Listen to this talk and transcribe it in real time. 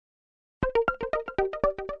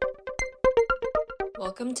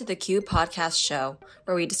Welcome to the Q Podcast Show,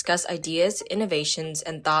 where we discuss ideas, innovations,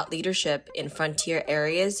 and thought leadership in frontier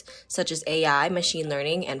areas such as AI, machine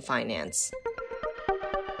learning, and finance.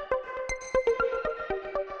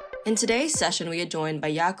 In today's session, we are joined by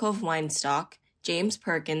Yakov Weinstock, James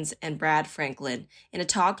Perkins, and Brad Franklin in a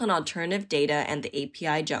talk on alternative data and the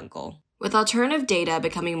API jungle. With alternative data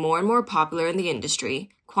becoming more and more popular in the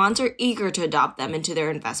industry, quants are eager to adopt them into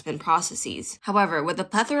their investment processes. However, with a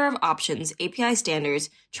plethora of options, API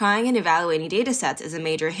standards, trying and evaluating datasets is a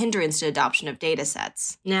major hindrance to adoption of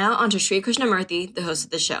datasets. Now, on to Sri Krishnamurthy, the host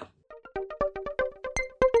of the show.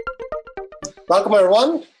 Welcome,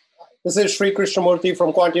 everyone. This is Sri Krishnamurthy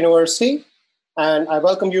from Quant University, and I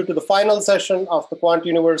welcome you to the final session of the Quant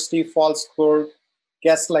University Fall School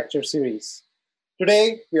guest lecture series.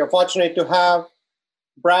 Today, we are fortunate to have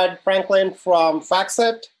Brad Franklin from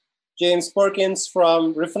FactSet, James Perkins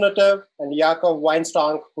from Refinitiv, and Yakov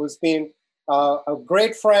Weinstock, who's been a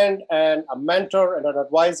great friend and a mentor and an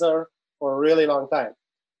advisor for a really long time.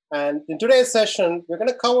 And in today's session, we're going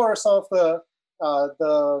to cover some of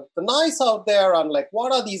the nice out there on like,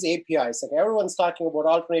 what are these APIs? Like everyone's talking about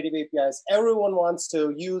alternative APIs. Everyone wants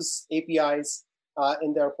to use APIs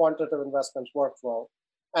in their quantitative investment workflow.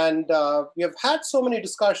 And we have had so many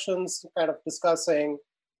discussions kind of discussing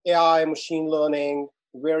AI, machine learning,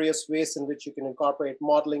 various ways in which you can incorporate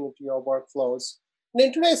modeling into your workflows. And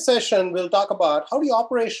in today's session, we'll talk about how do you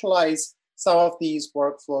operationalize some of these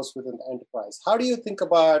workflows within the enterprise? How do you think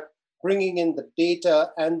about bringing in the data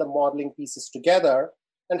and the modeling pieces together?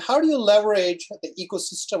 And how do you leverage the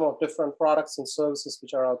ecosystem of different products and services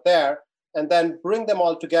which are out there, and then bring them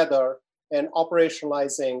all together and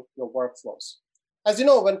operationalizing your workflows? As you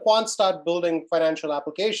know, when quants start building financial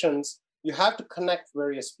applications, you have to connect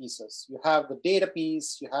various pieces. You have the data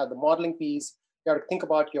piece, you have the modeling piece, you have to think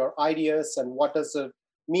about your ideas and what does it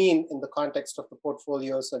mean in the context of the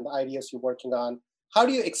portfolios and the ideas you're working on. How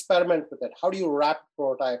do you experiment with it? How do you wrap a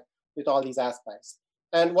prototype with all these aspects?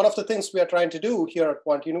 And one of the things we are trying to do here at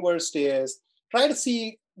Quant University is try to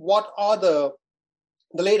see what are the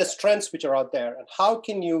latest trends which are out there and how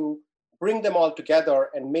can you bring them all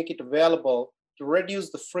together and make it available to reduce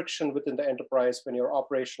the friction within the enterprise when you're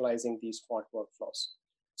operationalizing these quant workflows.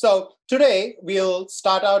 So today, we'll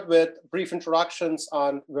start out with brief introductions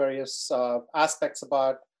on various aspects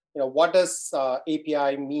about what does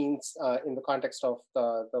API means in the context of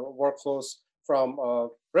the workflows from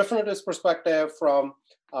Refinitiv's perspective, from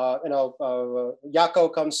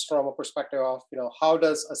Yakov comes from a perspective of how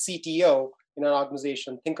does a CTO in an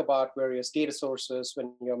organization think about various data sources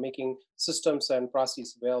when you're making systems and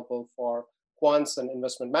processes available for quants and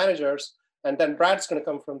investment managers. And then Brad's going to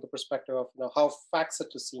come from the perspective of how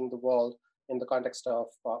FactSet is seeing the world in the context of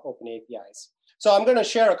open APIs. So I'm going to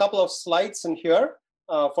share a couple of slides in here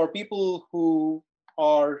for people who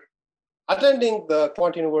are attending the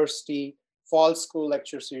Quant University Fall School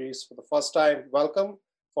Lecture Series for the first time. Welcome.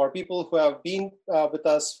 For people who have been with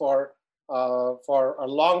us for a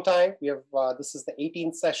long time, we have this is the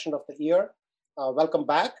 18th session of the year. Welcome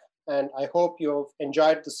back. And I hope you've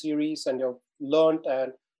enjoyed the series and you've learned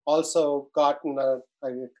and also gotten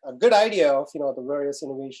a good idea of the various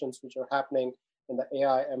innovations which are happening in the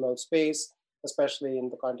AI ML space, especially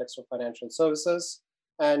in the context of financial services.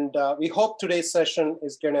 And we hope today's session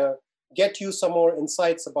is going to get you some more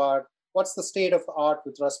insights about what's the state of the art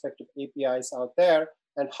with respect to APIs out there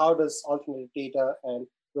and how does alternative data and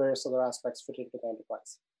various other aspects fit into the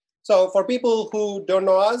enterprise. So for people who don't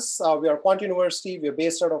know us, we are Quant University. We're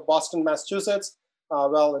based out of Boston, Massachusetts.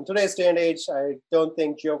 Well, in today's day and age, I don't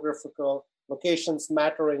think geographical locations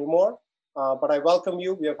matter anymore, but I welcome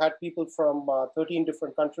you. We have had people from 13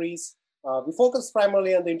 different countries. We focus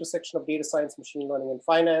primarily on the intersection of data science, machine learning, and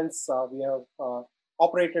finance. We have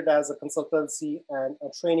operated as a consultancy and a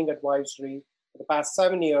training advisory for the past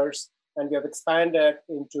 7 years, and we have expanded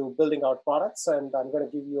into building out products. And I'm going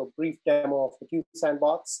to give you a brief demo of the Q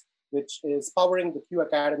Sandbox, which is powering the Q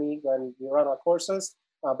Academy when we run our courses.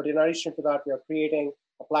 But in addition to that, we are creating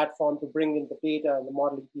a platform to bring in the data and the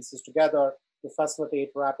modeling pieces together to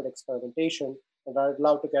facilitate rapid experimentation. And I'd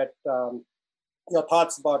love to get your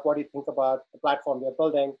thoughts about what you think about the platform we are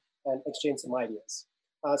building and exchange some ideas.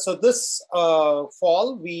 So this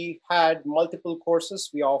fall, we had multiple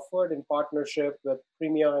courses we offered in partnership with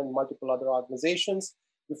Premier and multiple other organizations.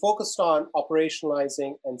 We focused on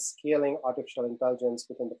operationalizing and scaling artificial intelligence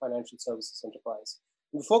within the financial services enterprise.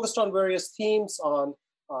 We focused on various themes on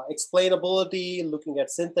explainability, looking at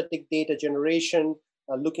synthetic data generation,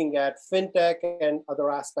 looking at fintech and other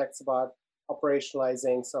aspects about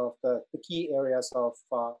operationalizing some of the key areas of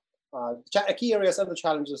key areas and the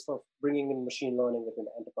challenges of bringing in machine learning within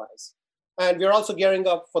the enterprise. And we're also gearing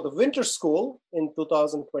up for the winter school in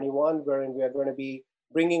 2021, wherein we are going to be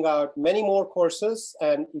bringing out many more courses.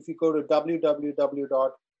 And if you go to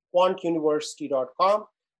www.quantuniversity.com,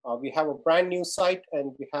 we have a brand new site,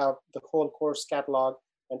 and we have the whole course catalog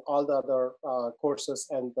and all the other courses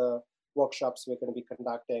and the workshops we're going to be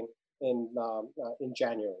conducting in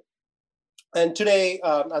January. And today,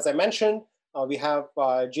 as I mentioned, we have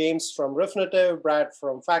James from Refinitiv, Brad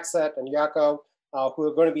from FactSet, and Jaakko, who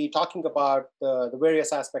are going to be talking about the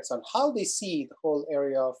various aspects on how they see the whole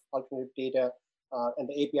area of alternative data and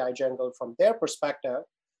the API jungle from their perspective.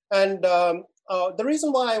 And the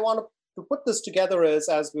reason why I want to put this together is,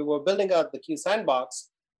 as we were building out the Q Sandbox,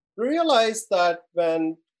 we realized that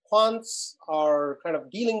when quants are kind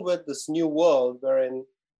of dealing with this new world wherein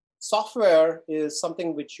software is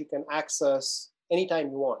something which you can access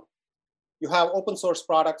anytime you want. You have open source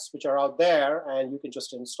products which are out there, and you can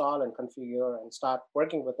just install and configure and start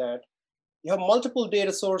working with it. You have multiple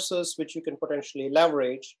data sources which you can potentially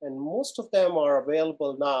leverage, and most of them are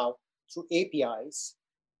available now through APIs.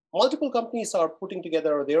 Multiple companies are putting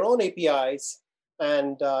together their own APIs,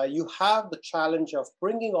 and you have the challenge of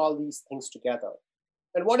bringing all these things together.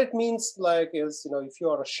 And what it means is, if you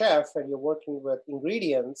are a chef and you're working with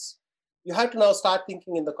ingredients, you have to now start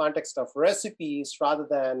thinking in the context of recipes rather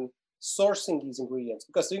than sourcing these ingredients,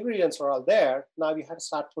 because the ingredients are all there. Now you have to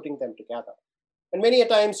start putting them together. And many a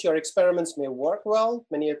times your experiments may work well.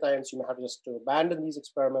 Many a times you may have just to abandon these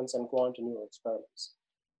experiments and go on to newer experiments.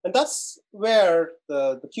 And that's where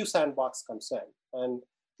the Q Sandbox comes in. And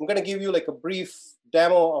I'm going to give you a brief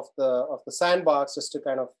demo of the sandbox just to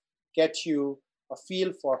kind of get you a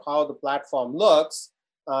feel for how the platform looks.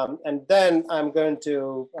 And then I'm going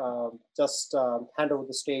to just hand over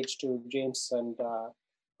the stage to James and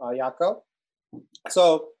Jaakko.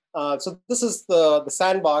 So this is the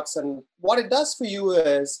sandbox, and what it does for you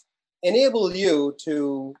is enable you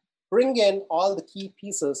to bring in all the key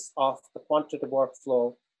pieces of the quantitative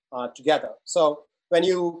workflow together. So when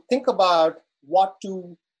you think about what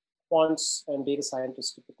do quants and data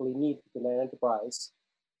scientists typically need within an enterprise,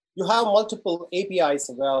 you have multiple APIs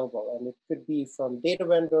available, and it could be from data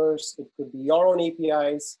vendors, it could be your own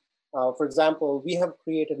APIs. For example, we have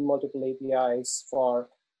created multiple APIs for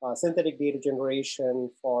synthetic data generation,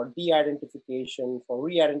 for de-identification, for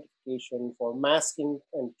re-identification, for masking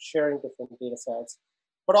and sharing different data sets.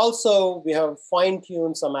 But also we have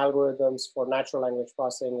fine-tuned some algorithms for natural language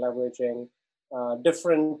processing, leveraging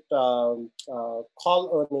different call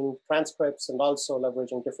earning transcripts, and also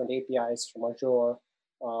leveraging different APIs from Azure,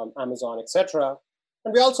 Amazon, etc.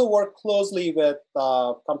 And we also work closely with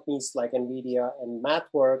companies like NVIDIA and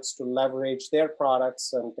MathWorks to leverage their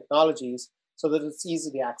products and technologies so that it's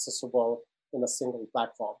easily accessible in a single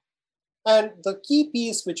platform. And the key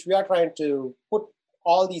piece which we are trying to put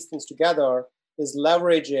all these things together is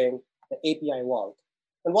leveraging the API vault.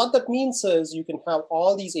 And what that means is you can have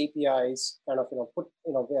all these APIs kind of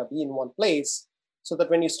be in one place, so that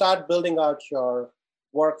when you start building out your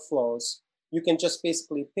workflows, you can just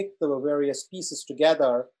basically pick the various pieces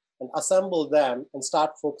together and assemble them and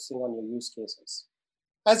start focusing on your use cases.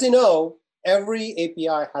 As you know, every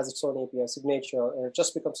API has its own API signature, and it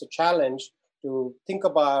just becomes a challenge to think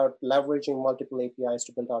about leveraging multiple APIs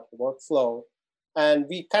to build out the workflow. And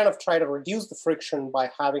we kind of try to reduce the friction by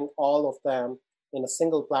having all of them in a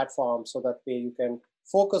single platform, so that way you can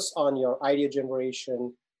focus on your idea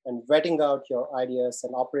generation and vetting out your ideas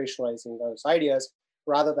and operationalizing those ideas,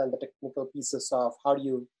 rather than the technical pieces of how do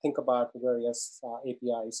you think about the various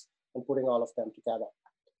APIs and putting all of them together.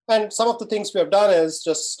 And some of the things we have done is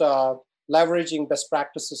just leveraging best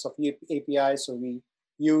practices of APIs. So we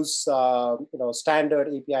use standard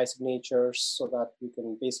API signatures so that you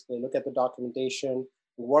can basically look at the documentation,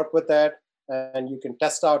 work with that, and you can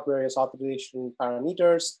test out various authorization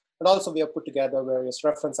parameters. And also we have put together various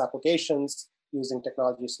reference applications using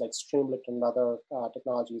technologies like Streamlit and other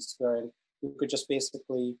technologies, wherein you could just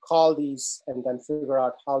basically call these and then figure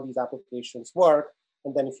out how these applications work.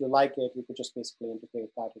 And then if you like it, you could just basically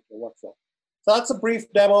integrate that into your workflow. So that's a brief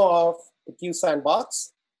demo of the Q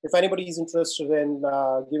Sandbox. If anybody is interested in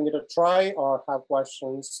giving it a try or have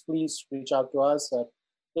questions, please reach out to us at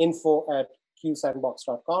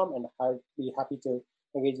info@qsandbox.com, and I'll be happy to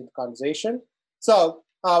engage in the conversation. So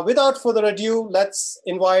without further ado, let's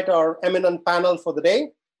invite our eminent panel for the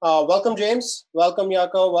day. Welcome, James. Welcome,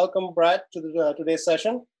 Jaakko. Welcome, Brad, to today's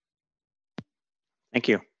session. Thank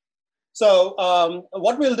you. So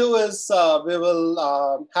what we'll do is we will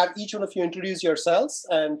have each one of you introduce yourselves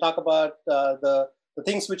and talk about the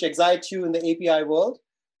things which excite you in the API world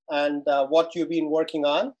and what you've been working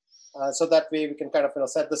on. So that way we can kind of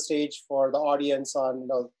set the stage for the audience on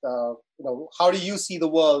how do you see the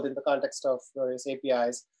world in the context of various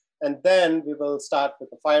APIs, and then we will start with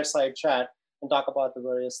the fireside chat and talk about the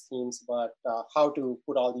various themes about how to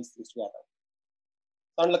put all these things together.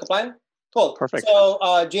 Sound like a plan? Cool. Perfect.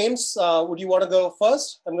 So James, would you want to go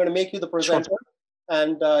first? I'm going to make you the presenter. Sure.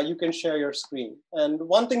 And you can share your screen. And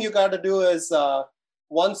one thing you got to do is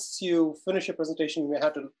once you finish your presentation, you may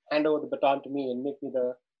have to hand over the baton to me and make me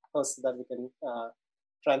the host so that we can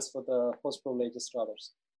transfer the host privileges to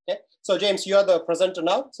others. Okay. So James, you are the presenter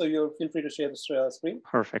now, so you feel free to share the screen.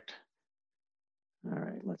 Perfect. All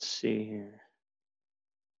right, let's see here.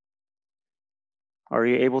 Are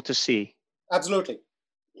you able to see? Absolutely.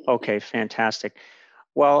 Okay, fantastic.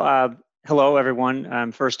 Well, hello,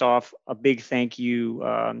 everyone. First off, a big thank you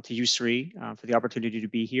to you, Sri, for the opportunity to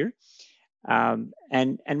be here. And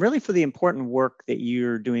really for the important work that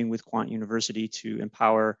you're doing with Quant University to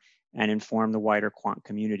empower and inform the wider quant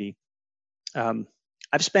community.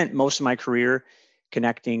 I've spent most of my career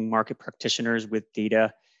connecting market practitioners with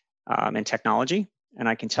data and technology. And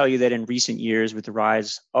I can tell you that in recent years, with the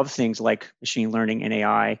rise of things like machine learning and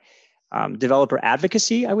AI, developer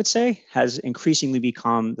advocacy, I would say, has increasingly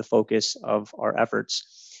become the focus of our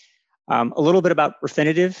efforts. A little bit about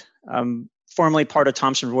Refinitiv, formerly part of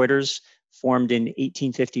Thomson Reuters, formed in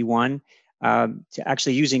 1851, to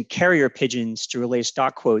actually using carrier pigeons to relay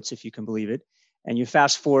stock quotes, if you can believe it. And you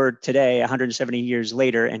fast forward today, 170 years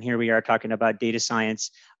later, and here we are talking about data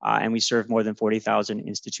science, and we serve more than 40,000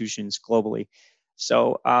 institutions globally.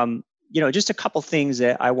 So, just a couple things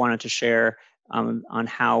that I wanted to share on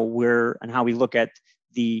how we look at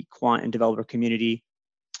the quant and developer community,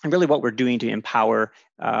 and really what we're doing to empower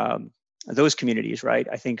those communities, right?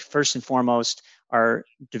 I think first and foremost, our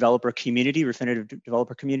developer community, Refinitiv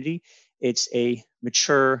developer community, it's a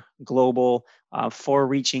mature, global,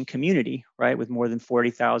 far-reaching community, right? With more than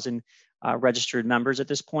 40,000 registered members at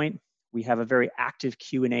this point. We have a very active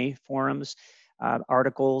Q&A forums,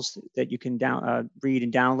 articles that you can read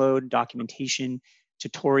and download, documentation,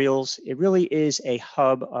 tutorials. It really is a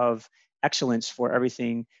hub of excellence for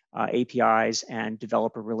everything APIs and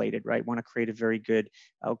developer related, right? Want to create a very good,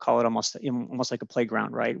 I'll call it almost like a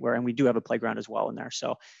playground, right? And we do have a playground as well in there.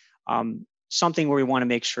 So something where we want to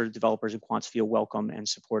make sure developers and quants feel welcome and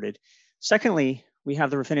supported. Secondly, we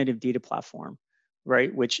have the Refinitiv Data Platform,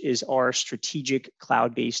 right? Which is our strategic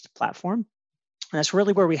cloud-based platform. And that's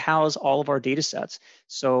really where we house all of our data sets.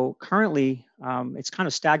 So currently, it's kind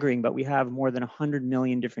of staggering, but we have more than 100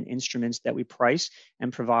 million different instruments that we price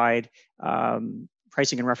and provide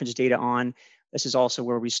pricing and reference data on. This is also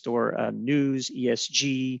where we store news,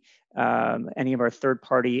 ESG, any of our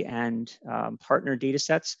third-party and partner data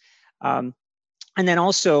sets. And then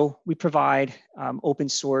also, we provide open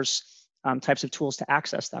source types of tools to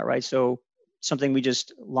access that, right? So something we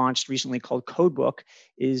just launched recently called Codebook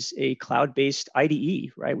is a cloud-based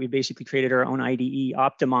IDE, right? We basically created our own IDE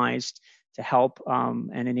optimized to help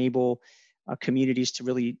and enable communities to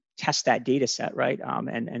really test that data set, right?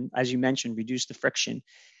 And as you mentioned, reduce the friction.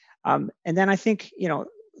 And then I think,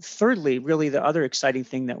 thirdly, really the other exciting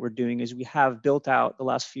thing that we're doing is we have built out the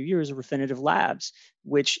last few years Refinitiv Labs,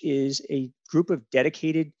 which is a group of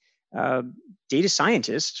dedicated data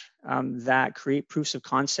scientists that create proofs of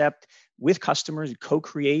concept with customers,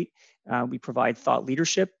 co-create. We provide thought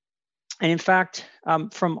leadership. And in fact,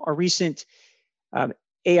 from our recent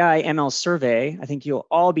AI ML survey, I think you'll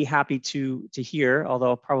all be happy to hear,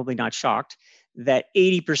 although probably not shocked, that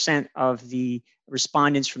 80% of the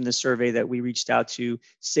respondents from the survey that we reached out to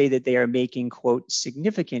say that they are making, quote,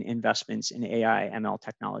 significant investments in AI ML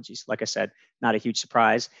technologies. Like I said, not a huge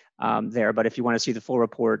surprise there, but if you want to see the full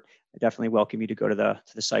report, I definitely welcome you to go to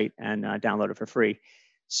the site and download it for free.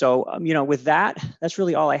 So, with that, that's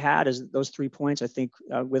really all I had is those 3 points. I think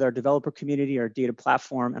with our developer community, our data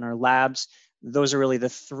platform, and our labs, those are really the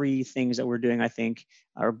 3 things that we're doing, I think,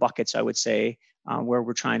 are buckets, I would say, where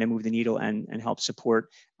we're trying to move the needle and help support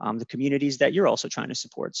the communities that you're also trying to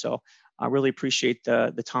support. So I really appreciate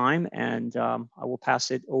the time, and I will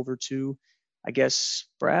pass it over to, I guess,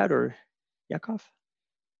 Brad or Yakov.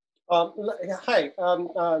 Hi,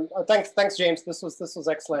 thanks, James. This was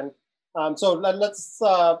excellent. So let's,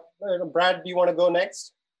 Brad, do you want to go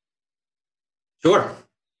next? Sure.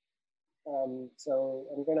 So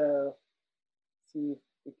I'm gonna see if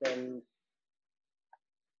we can.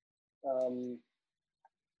 I'm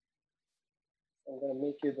gonna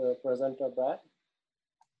make you the presenter, Brad.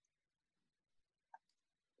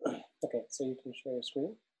 Okay, so you can share your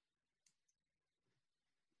screen.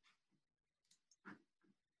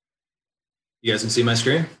 You guys can see my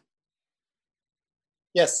screen?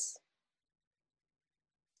 Yes.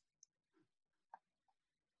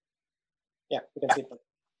 Yeah, we can see it.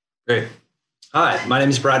 Great. Hi, my name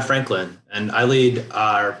is Brad Franklin, and I lead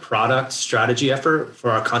our product strategy effort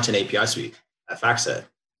for our Content API suite at FactSet.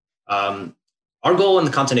 Our goal in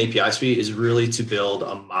the Content API suite is really to build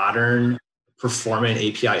a modern, performant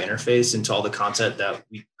API interface into all the content that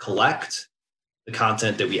we collect, the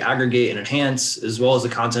content that we aggregate and enhance, as well as the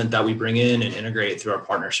content that we bring in and integrate through our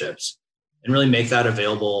partnerships, and really make that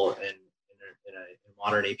available in a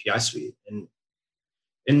modern API suite.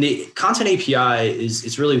 And the Content API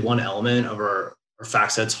is really one element of our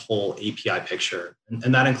FactSet's whole API picture.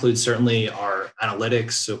 And that includes certainly our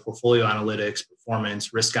analytics, so portfolio analytics,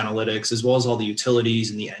 performance, risk analytics, as well as all the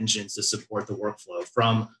utilities and the engines that support the workflow,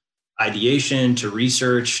 from ideation to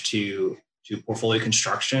research to portfolio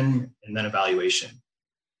construction and then evaluation.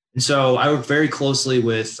 And so I work very closely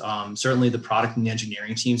with certainly the product and the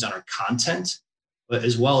engineering teams on our content, but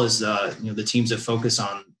as well as the teams that focus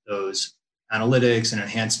on those analytics and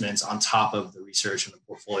enhancements on top of the research and the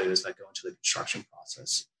portfolios that go into the construction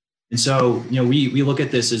process. And so, we look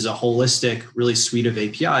at this as a holistic, really suite of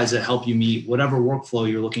APIs that help you meet whatever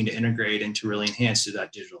workflow you're looking to integrate and to really enhance to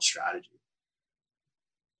that digital strategy.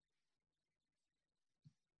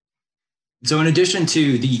 So in addition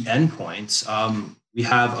to the endpoints, we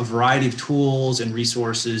have a variety of tools and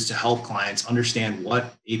resources to help clients understand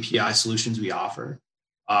what API solutions we offer,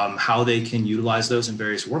 how they can utilize those in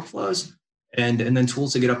various workflows, and then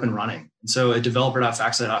tools to get up and running. And so at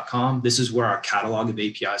developer.factset.com, this is where our catalog of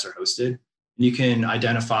APIs are hosted. And you can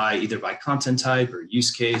identify either by content type or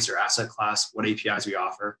use case or asset class what APIs we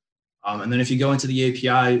offer. And then if you go into the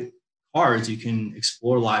API cards, you can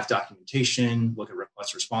explore live documentation, look at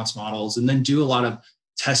request response models, and then do a lot of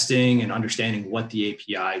testing and understanding what the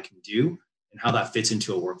API can do and how that fits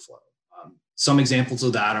into a workflow. Some examples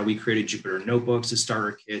of that are we created Jupyter Notebooks as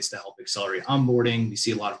starter kits to help accelerate onboarding. We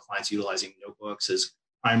see a lot of clients utilizing notebooks as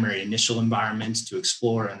primary initial environments to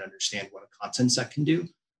explore and understand what a content set can do.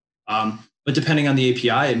 But depending on the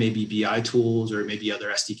API, it may be BI tools or it may be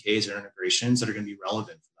other SDKs or integrations that are going to be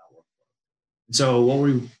relevant for that workflow. And so what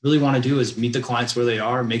we really want to do is meet the clients where they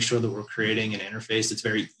are, make sure that we're creating an interface that's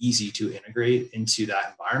very easy to integrate into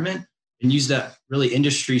that environment, and use that really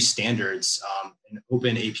industry standards and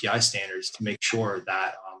open API standards to make sure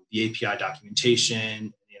that the API documentation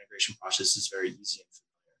and the integration process is very easy and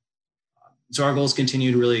familiar. So our goals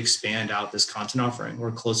continue to really expand out this content offering,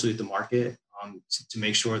 work closely with the market to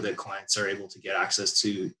make sure that clients are able to get access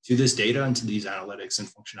to this data and to these analytics and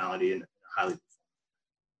functionality in a highly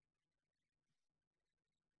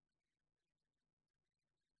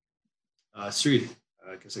Sri,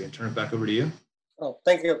 I guess I can turn it back over to you. Oh,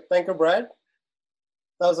 thank you, Brad.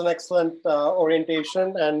 That was an excellent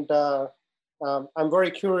orientation, and I'm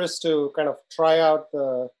very curious to kind of try out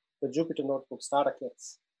the Jupyter Notebook starter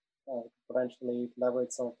kits, potentially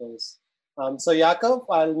leverage some of those. So Jakob,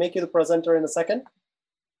 I'll make you the presenter in a second.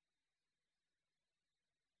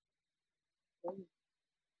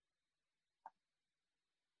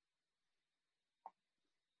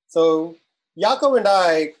 So Jakob and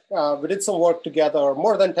I, we did some work together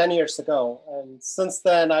more than 10 years ago. And since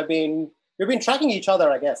then, we've been tracking each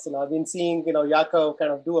other, I guess. I've been seeing, Jakob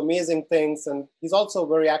kind of do amazing things. And he's also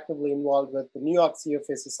very actively involved with the New York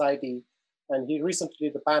CFA Society. And he recently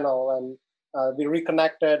did the panel, and we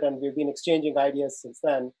reconnected, and we've been exchanging ideas since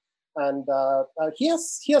then. And he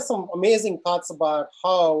has some amazing thoughts about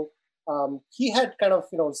how he had kind of,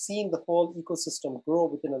 seen the whole ecosystem grow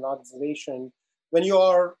within an organization. When you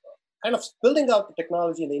are kind of building out the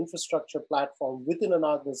technology and the infrastructure platform within an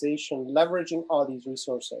organization, leveraging all these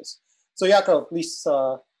resources. So Jakob, please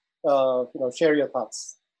share your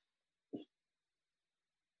thoughts.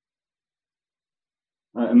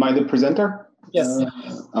 Am I the presenter? Yes.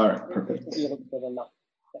 All right, perfect.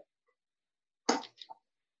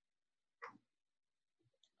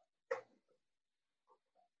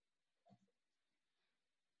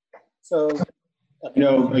 So,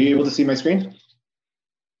 are you able to see my screen?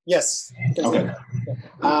 Yes. Okay.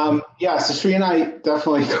 So Sri and I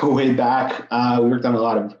definitely go way back. We worked on a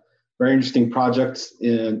lot of very interesting projects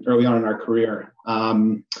early on in our career.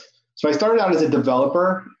 So I started out as a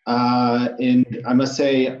developer, and I must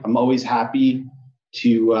say I'm always happy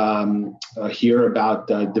to hear about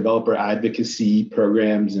developer advocacy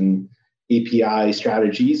programs and API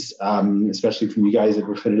strategies, especially from you guys at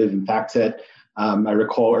Refinitiv and FactSet. I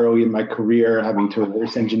recall early in my career having to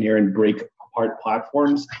reverse engineer and break apart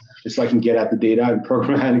platforms just so I can get at the data and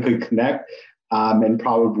programmatically connect, and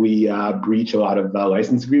probably breach a lot of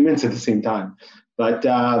license agreements at the same time. But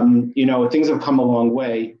things have come a long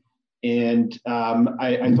way, and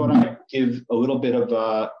I thought I'd give a little bit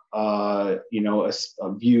of a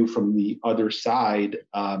view from the other side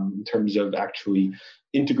in terms of actually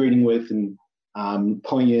integrating with and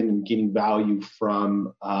pulling in and gaining value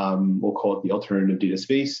from, we'll call it the alternative data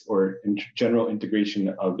space or in general integration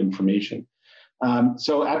of information.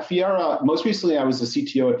 So at Fiera, most recently I was the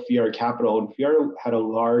CTO at Fiera Capital, and Fiera had a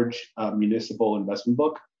large municipal investment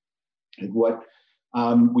book. And what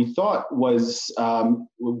we thought was,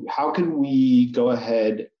 how can we go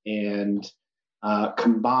ahead and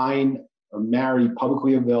combine or marry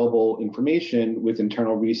publicly available information with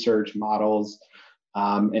internal research models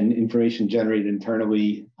and information generated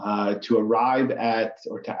internally to arrive at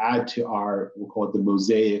or to add to our, we'll call it the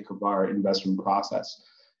mosaic of our investment process.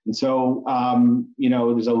 And so,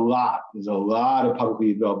 there's a lot of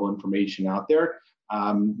publicly available information out there.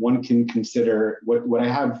 One can consider what I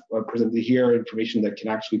have presented here, information that can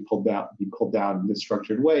actually be pulled down in this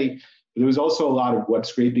structured way. But there was also a lot of web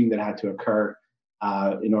scraping that had to occur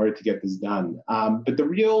in order to get this done. But the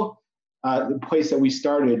real the place that we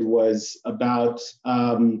started was about,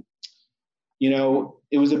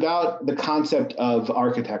 it was about the concept of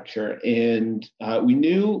architecture. And we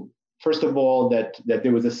knew, first of all, that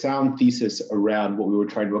there was a sound thesis around what we were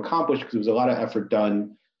trying to accomplish, because there was a lot of effort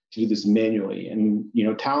done to do this manually. And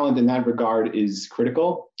talent in that regard is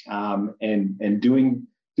critical. And doing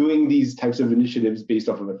these types of initiatives based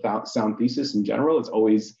off of a sound thesis in general is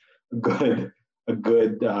always a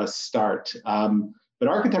good start. But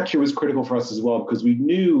architecture was critical for us as well, because we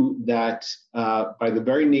knew that by the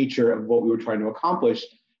very nature of what we were trying to accomplish,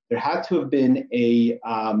 there had to have been a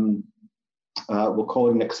we'll call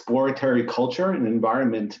it an exploratory culture, an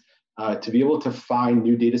environment to be able to find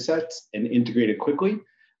new data sets and integrate it quickly.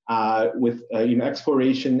 With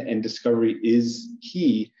exploration and discovery is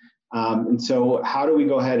key. And so how do we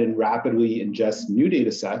go ahead and rapidly ingest new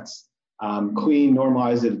data sets, clean,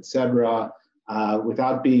 normalize it, et cetera,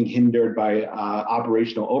 without being hindered by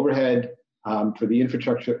operational overhead for the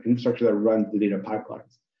infrastructure that runs the data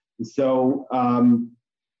pipelines. And so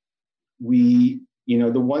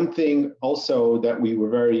the one thing also that we were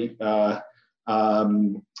very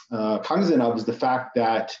cognizant of is the fact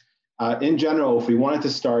that in general, if we wanted to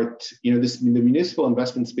start, the municipal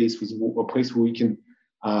investment space was a place where we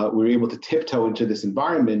were able to tiptoe into this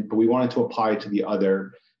environment, but we wanted to apply it to the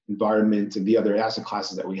other environments and the other asset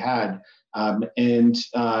classes that we had. Quandl,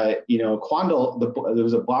 there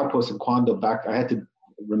was a blog post of Quandl back, I had to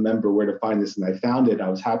remember where to find this, and I found it. I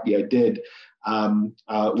was happy I did,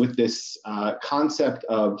 with this concept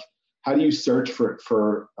of how do you search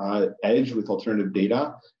for edge with alternative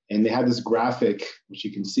data. And they had this graphic, which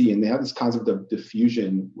you can see, and they have this concept of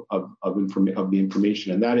diffusion of the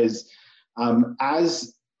information. And that is,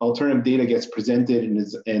 as alternative data gets presented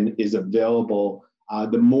and is available,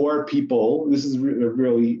 the more people, this is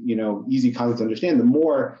really easy concept to understand, the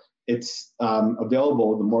more it's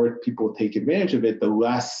available, the more people take advantage of it, the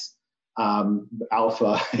less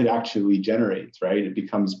alpha it actually generates, right? It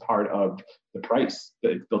becomes part of the price,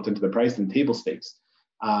 it's built into the price and table stakes.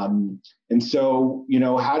 And so,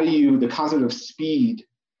 how do you, the concept of speed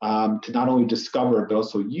to not only discover, but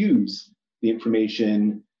also use the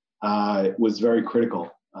information was very critical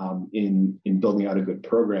in building out a good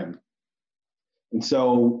program. And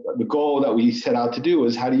so the goal that we set out to do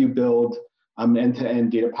is how do you build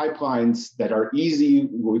end-to-end data pipelines that are easy,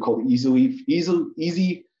 what we call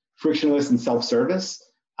easy, frictionless, and self-service.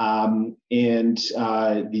 And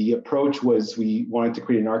the approach was we wanted to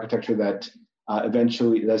create an architecture that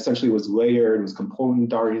essentially was layered, was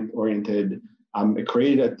component oriented. It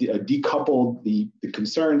created decoupled the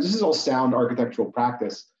concerns. This is all sound architectural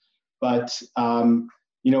practice, but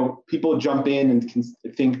people jump in and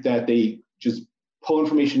think that they just pull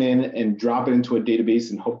information in and drop it into a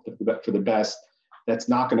database and hope for the best. That's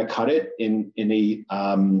not going to cut it in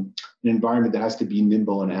an environment that has to be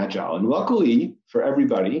nimble and agile. And luckily for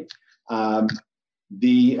everybody,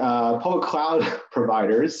 the public cloud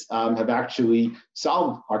providers have actually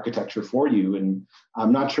solved architecture for you. And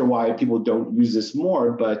I'm not sure why people don't use this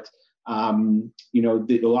more, but a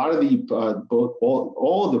lot of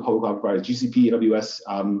all of the public cloud providers, GCP, AWS,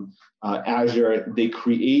 Azure, they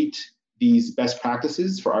create these best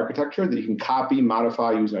practices for architecture that you can copy,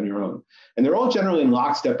 modify, use on your own. And they're all generally in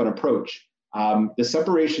lockstep on approach. The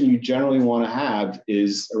separation you generally want to have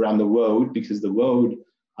is around the load, because the load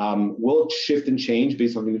will shift and change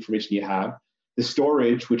based on the information you have. The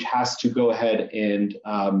storage, which has to go ahead and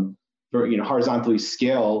horizontally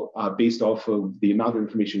scale based off of the amount of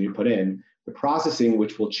information you put in. The processing,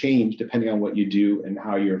 which will change depending on what you do and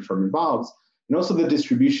how your firm evolves, and also the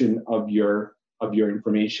distribution of your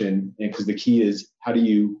information. And because the key is how do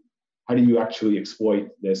you actually exploit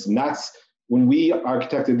this? And that's when we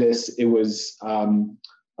architected this, it was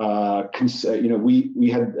we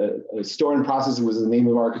had store and process was the name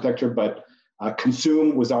of architecture, but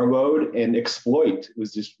consume was our load, and exploit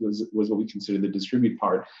was what we consider the distribute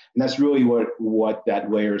part. And that's really what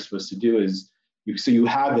that layer is supposed to do is you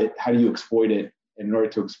have it. How do you exploit it? And in order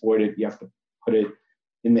to exploit it, you have to put it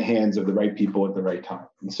in the hands of the right people at the right time.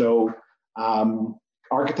 And so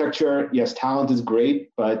architecture, yes, talent is great,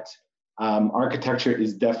 but architecture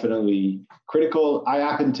is definitely critical. I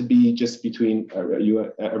happen to be just between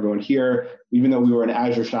everyone here, even though we were an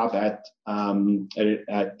Azure shop at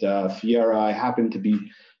Fiera, I happen to be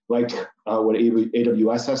like what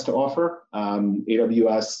AWS has to offer.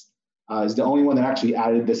 AWS is the only one that actually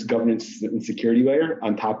added this governance and security layer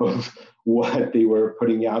on top of what they were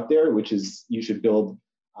putting out there, which is you should build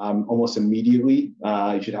almost immediately.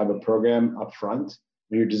 You should have a program up front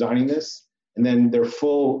when you're designing this. And then with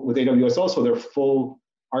AWS also, their full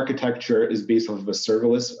architecture is based off of a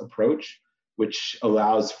serverless approach, which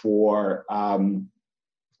allows for,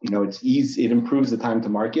 it's easy, it improves the time to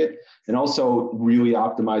market and also really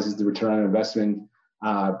optimizes the return on investment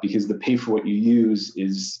because the pay for what you use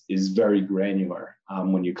is very granular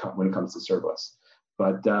when it comes to serverless.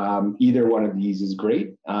 But either one of these is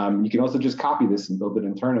great. You can also just copy this and build it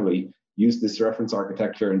internally, use this reference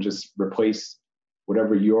architecture and just replace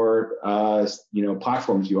whatever your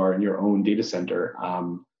platforms you are in your own data center.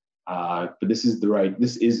 But this is the right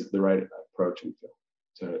approach to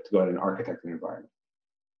go ahead and architect an environment.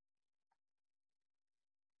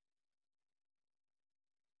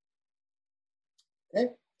 Okay,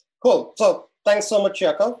 cool. So thanks so much,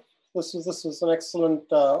 Yakov. This was an excellent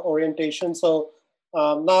orientation. So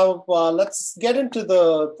now let's get into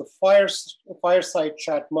the fireside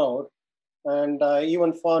chat mode. And I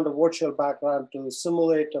even found a virtual background to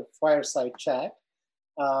simulate a fireside chat.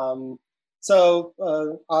 I'm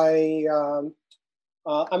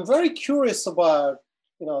very curious about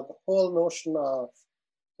the whole notion of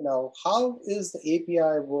how is the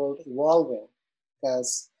API world evolving?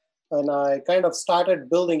 Because when I kind of started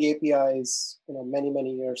building APIs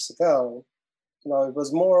many years ago, it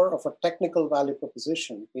was more of a technical value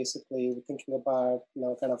proposition. Basically, thinking about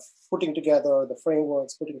kind of putting together the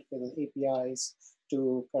frameworks, putting together the APIs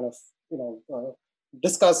to kind of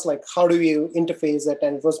discuss like how do you interface it,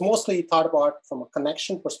 and it was mostly thought about from a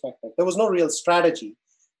connection perspective. There was no real strategy,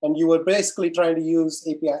 and you were basically trying to use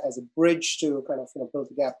API as a bridge to kind of build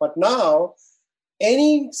the gap. But now,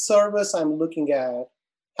 any service I'm looking at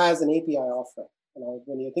has an API offering.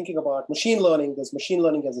 When you're thinking about machine learning, there's machine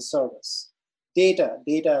learning as a service. Data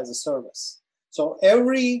as a service. So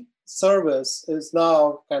every service is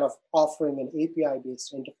now kind of offering an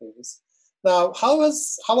API-based interface. Now, how are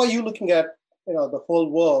you looking at the whole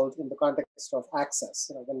world in the context of access?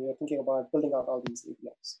 When you're thinking about building out all these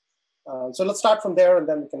APIs. So let's start from there, and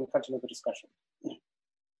then we can continue the discussion.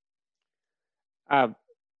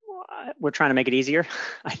 We're trying to make it easier.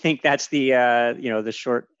 I think that's the the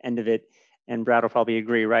short end of it. And Brad will probably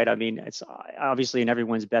agree, right? I mean, it's obviously in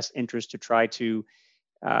everyone's best interest to try to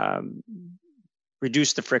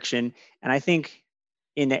reduce the friction. And I think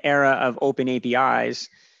in the era of open APIs,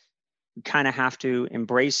 we kind of have to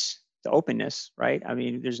embrace the openness, right? I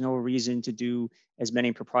mean, there's no reason to do as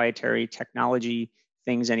many proprietary technology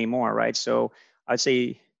things anymore, right? So I'd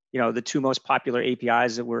say, the two most popular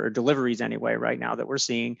APIs that were deliveries anyway right now that we're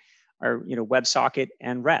seeing are, WebSocket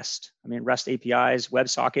and REST. I mean, REST APIs,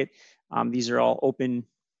 WebSocket. These are all open,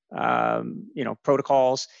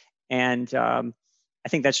 protocols, and I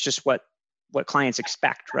think that's just what clients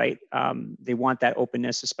expect, right? They want that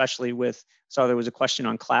openness, especially with. So there was a question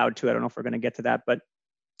on cloud too. I don't know if we're going to get to that, but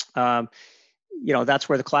that's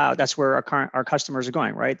where our customers are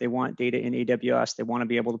going, right? They want data in AWS. They want to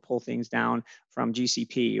be able to pull things down from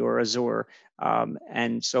GCP or Azure,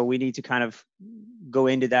 and so we need to kind of go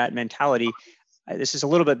into that mentality. This is a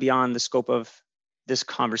little bit beyond the scope of this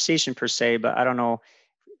conversation per se, but I don't know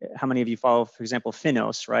how many of you follow, for example,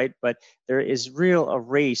 Finos, right? But there is a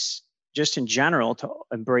race just in general to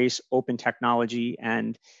embrace open technology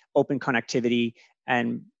and open connectivity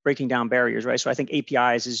and breaking down barriers, right? So I think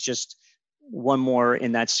APIs is just one more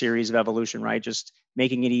in that series of evolution, right? Just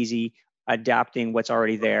making it easy, adapting what's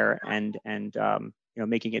already there, and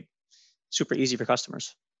making it super easy for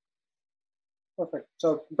customers. Perfect.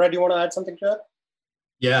 So Brad, do you want to add something to it?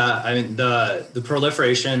 Yeah, I mean, the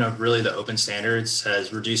proliferation of really the open standards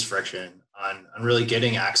has reduced friction on really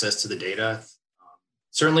getting access to the data.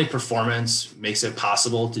 Certainly performance makes it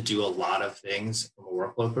possible to do a lot of things from a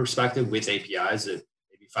workload perspective with APIs that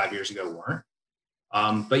maybe 5 years ago weren't.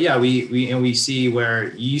 But yeah, we see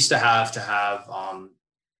where you used to have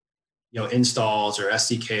installs or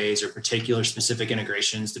SDKs or particular specific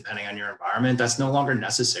integrations depending on your environment, that's no longer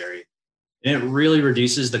necessary. And it really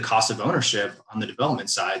reduces the cost of ownership on the development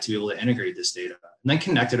side to be able to integrate this data and then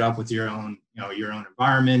connect it up with your own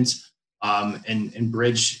environment, and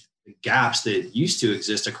bridge the gaps that used to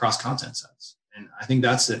exist across content sets. And I think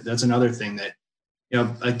that's another thing that,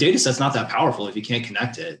 a data set's not that powerful if you can't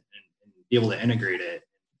connect it and be able to integrate it,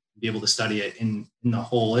 be able to study it in the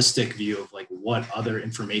holistic view of like what other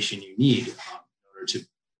information you need in order to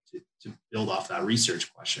build off that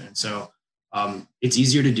research question. And so it's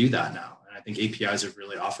easier to do that now. And I think APIs have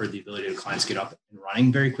really offered the ability to clients get up and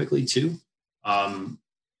running very quickly too.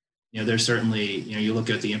 There's certainly, you look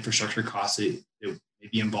at the infrastructure costs that may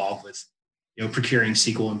be involved with, procuring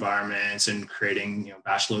SQL environments and creating,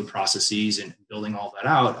 batch load processes and building all that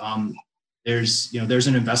out. There's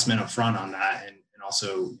an investment up front on that and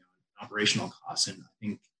also operational costs. And I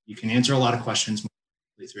think you can answer a lot of questions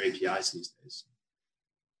through APIs these days.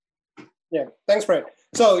 Yeah, thanks, Brett.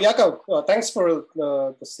 So Jakob, thanks for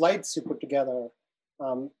the slides you put together.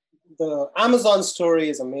 The Amazon story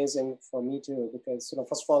is amazing for me too, because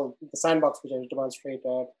first of all, the sandbox which I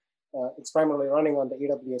demonstrated, it's primarily running on the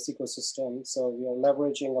AWS ecosystem. So we are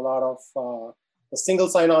leveraging a lot of the single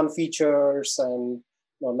sign-on features and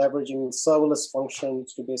leveraging serverless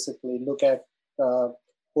functions to basically look at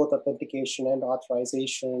both authentication and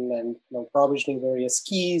authorization and provisioning various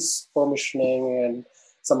keys, permissioning, and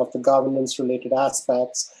some of the governance-related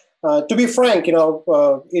aspects. To be frank,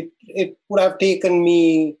 it would have taken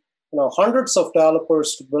me hundreds of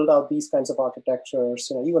developers to build out these kinds of architectures,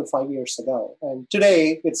 even 5 years ago. And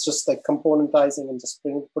today, it's just like componentizing and just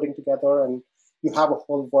putting together, and you have a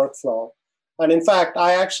whole workflow. And in fact,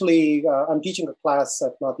 I'm teaching a class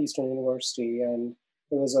at Northeastern University, and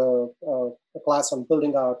it was a class on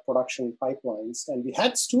building out production pipelines. And we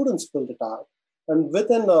had students build it out. And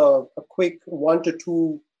within a quick 1 to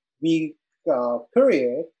 2 week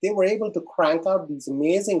period, they were able to crank out these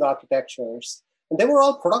amazing architectures. And they were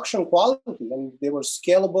all production quality, and they were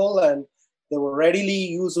scalable, and they were readily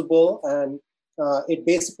usable. And it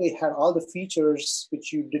basically had all the features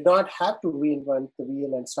which you did not have to reinvent the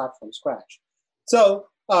wheel and start from scratch. So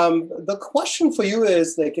the question for you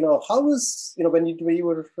is how is, when you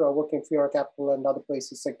were working for Fiera Capital and other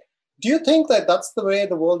places, do you think that that's the way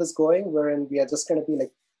the world is going, wherein we are just going to be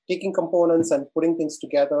taking components and putting things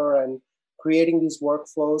together and creating these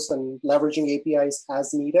workflows and leveraging APIs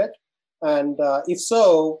as needed? And if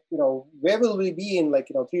so, where will we be in 3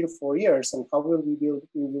 to 4 years, and how will we be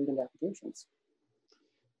building applications?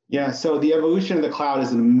 Yeah, so the evolution of the cloud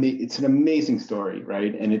is it's an amazing story,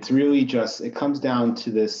 right? And it's really it comes down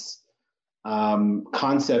to this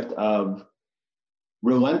concept of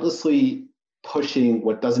relentlessly pushing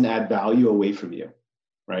what doesn't add value away from you,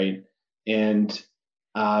 right? And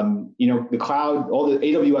the cloud,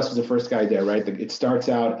 AWS was the first guy there, right? It starts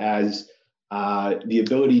out as the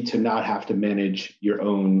ability to not have to manage your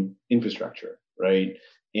own infrastructure, right?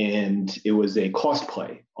 And it was a cost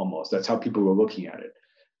play almost. That's how people were looking at it.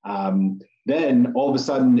 Then all of a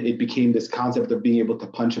sudden it became this concept of being able to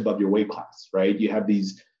punch above your weight class, right? You have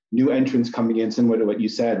these new entrants coming in, similar to what you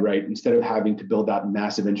said, right? Instead of having to build out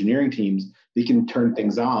massive engineering teams, they can turn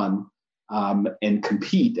things on and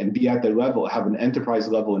compete and be at their level, have an enterprise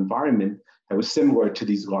level environment that was similar to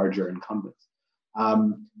these larger incumbents.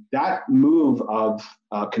 That move of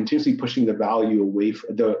continuously pushing the value away,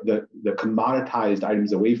 the commoditized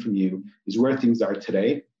items away from you, is where things are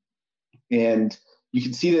today. And you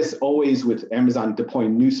can see this always with Amazon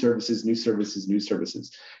deploying new services.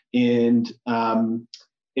 And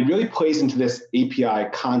it really plays into this API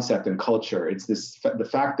concept and culture. It's the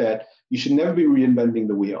fact that you should never be reinventing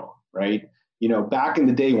the wheel, right? Back in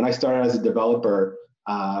the day when I started as a developer,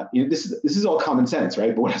 this is all common sense,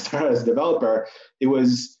 right? But when I started as a developer, it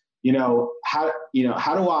was, how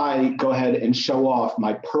do I go ahead and show off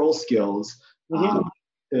my Perl skills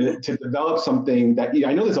to develop something that,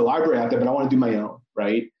 I know there's a library out there, but I want to do my own,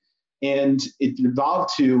 right? And it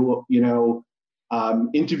evolved to,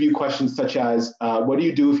 interview questions such as, what do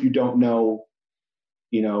you do if you don't know,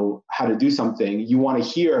 how to do something? You want to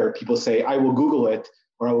hear people say, I will Google it,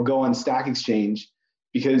 or I will go on Stack Exchange,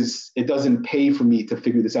 because it doesn't pay for me to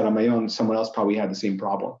figure this out on my own. Someone else probably had the same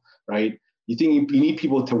problem, right? You need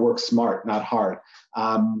people to work smart, not hard.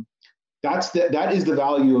 That is the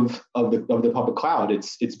value of the public cloud.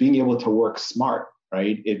 It's being able to work smart,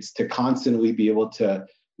 right? It's to constantly be able to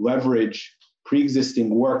leverage pre-existing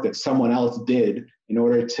work that someone else did in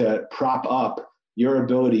order to prop up your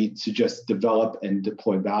ability to just develop and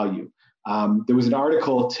deploy value. There was an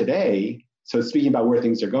article today, so speaking about where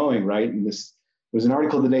things are going, right? And there was an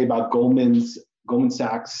article today about Goldman Goldman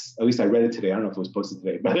Sachs, at least I read it today, I don't know if it was posted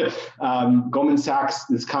today, but Goldman Sachs,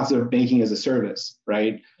 this concept of banking as a service,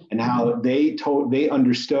 right? And how they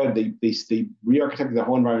understood, they re-architected the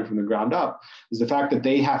whole environment from the ground up, is the fact that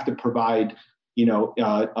they have to provide,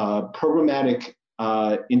 programmatic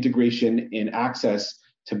integration and access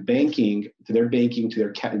to banking, to their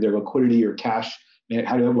liquidity or cash,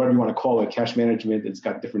 whatever you want to call it, cash management, it's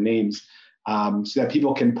got different names, so that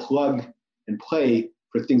people can plug and play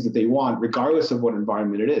for things that they want, regardless of what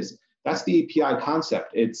environment it is. That's the API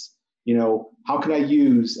concept. It's, how can I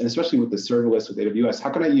use, and especially with the serverless with AWS, how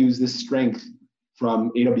can I use this strength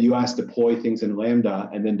from AWS, deploy things in Lambda,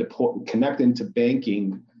 and then connect into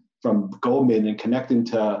banking from Goldman and connect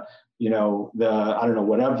into,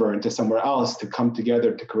 whatever, into somewhere else to come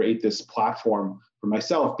together to create this platform for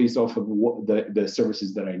myself based off of the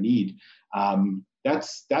services that I need.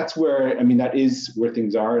 That's where, that is where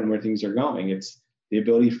things are and where things are going. It's the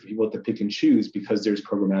ability for people to pick and choose because there's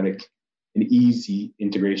programmatic and easy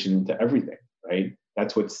integration into everything, right?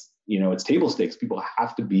 That's what's, it's table stakes.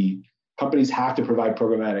 Companies have to provide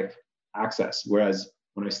programmatic access. Whereas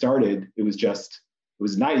when I started, it was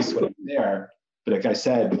nice when I was there. But like I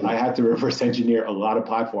said, I had to reverse engineer a lot of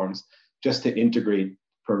platforms just to integrate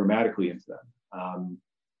programmatically into them. I'm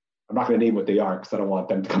not going to name what they are because I don't want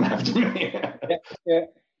them to come after me.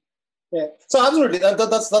 Yeah. So absolutely,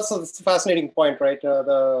 that's a fascinating point, right?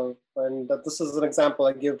 This is an example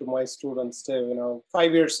I give to my students too.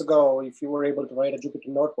 5 years ago, if you were able to write a Jupyter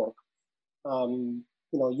notebook,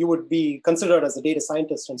 you would be considered as a data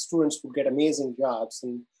scientist, and students would get amazing jobs.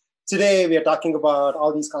 And today, we are talking about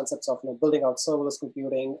all these concepts of building out serverless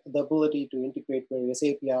computing, the ability to integrate various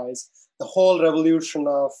APIs, the whole revolution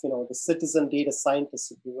of the citizen data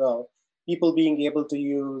scientists, if you will. People being able to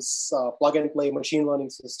use plug and play machine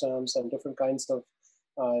learning systems and different kinds of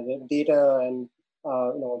data and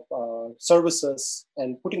services,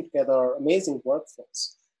 and putting together amazing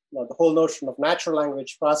workflows. The whole notion of natural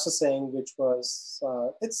language processing, which was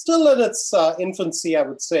it's still in its infancy, I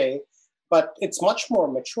would say, but it's much more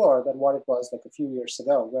mature than what it was like a few years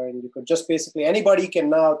ago, wherein you could just basically, anybody can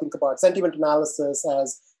now think about sentiment analysis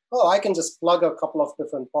as, I can just plug a couple of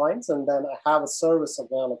different points and then I have a service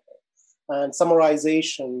available. And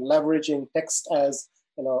summarization, leveraging text as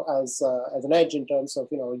an edge in terms of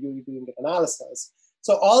you doing the analysis.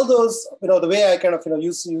 So all those, the way I kind of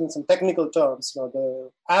using some technical terms, the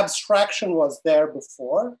abstraction was there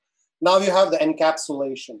before. Now you have the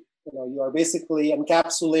encapsulation. You are basically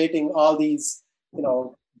encapsulating all these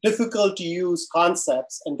difficult to use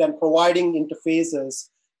concepts and then providing interfaces,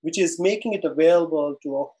 which is making it available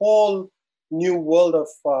to a whole new world of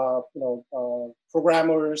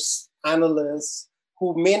programmers, analysts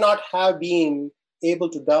who may not have been able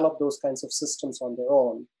to develop those kinds of systems on their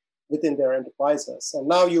own within their enterprises. And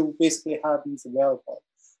now you basically have these available.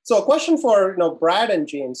 So a question for Brad and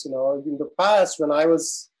James, in the past when I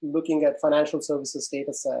was looking at financial services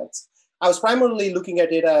data sets, I was primarily looking at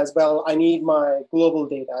data as, well, I need my global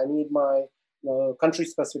data, I need my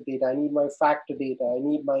country-specific data, I need my factor data, I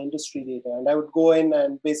need my industry data, and I would go in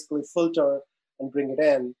and basically filter and bring it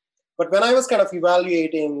in. But when I was kind of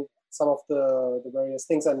evaluating some of the various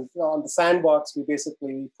things, and on the sandbox, we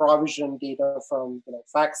basically provision data from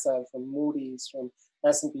FactSet, from Moody's, from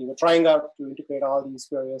S&P. We're trying out to integrate all these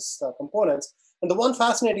various components. And the one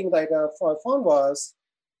fascinating that I found was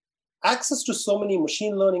access to so many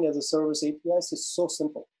machine learning as a service APIs is so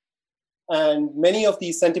simple. And many of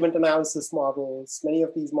these sentiment analysis models, many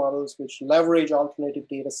of these models which leverage alternative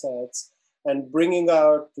data sets and bringing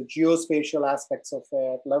out the geospatial aspects of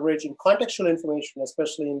it, leveraging contextual information,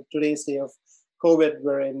 especially in today's day of COVID,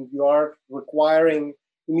 wherein you are requiring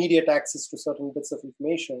immediate access to certain bits of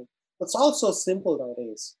information. It's also simple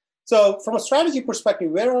nowadays. So from a strategy perspective,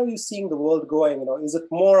 where are you seeing the world going? Is it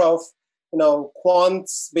more of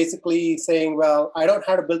quants basically saying, well, I don't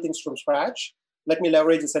have to build things from scratch. Let me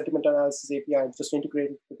leverage the sentiment analysis API and just integrate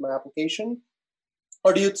it with my application?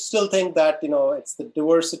 Or do you still think that it's the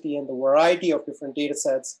diversity and the variety of different data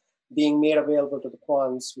sets being made available to the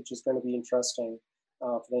quants, which is going to be interesting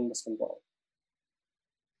for the investment world?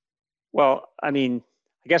 Well, I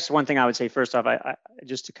guess one thing I would say first off, I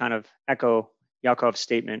just to kind of echo Yakov's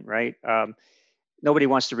statement, right? Nobody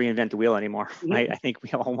wants to reinvent the wheel anymore, right? I think we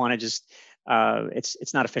all want to just,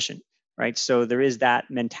 it's not efficient, right? So there is that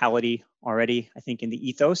mentality already, I think, in the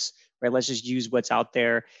ethos, right? Let's just use what's out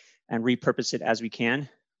there and repurpose it as we can.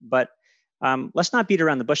 But let's not beat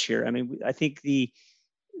around the bush here. I think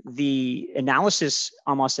the analysis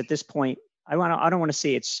almost at this point I don't want to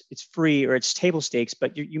say it's free or it's table stakes,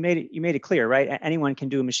 but you made it clear, right? Anyone can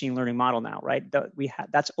do a machine learning model now, right?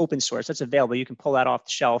 That's open source, that's available. You can pull that off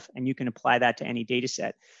the shelf and you can apply that to any data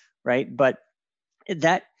set, right? But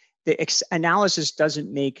the analysis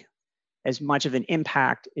doesn't make as much of an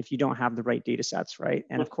impact if you don't have the right data sets, right?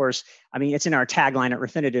 And of course, I mean, it's in our tagline at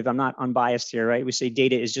Refinitiv. I'm not unbiased here, right? We say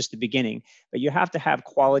data is just the beginning, but you have to have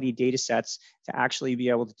quality data sets to actually be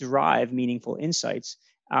able to derive meaningful insights.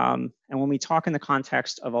 And when we talk in the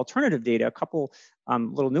context of alternative data, a couple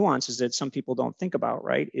little nuances that some people don't think about,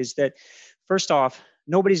 right, is that first off,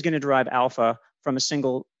 nobody's going to derive alpha from a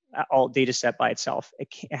single alt data set by itself.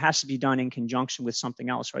 It has to be done in conjunction with something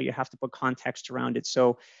else, right? You have to put context around it.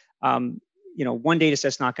 So, one data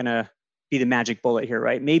set's not going to be the magic bullet here,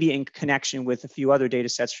 right? Maybe in connection with a few other data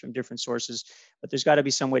sets from different sources, but there's got to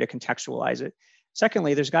be some way to contextualize it.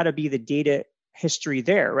 Secondly, there's got to be the data history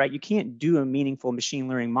there, right? You can't do a meaningful machine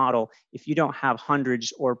learning model if you don't have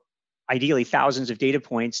hundreds or ideally thousands of data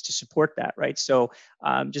points to support that, right? So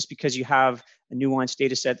just because you have a nuanced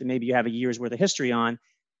data set that maybe you have a year's worth of history on,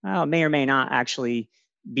 may or may not actually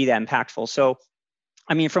be that impactful. So,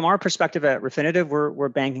 I mean, from our perspective at Refinitiv, we're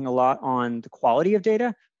banking a lot on the quality of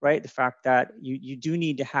data, right? The fact that you do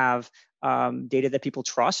need to have data that people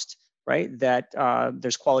trust, right? That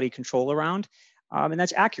there's quality control around, and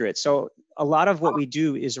that's accurate. So a lot of what we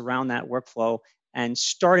do is around that workflow and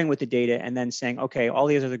starting with the data and then saying, okay, all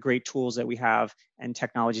these are the great tools that we have and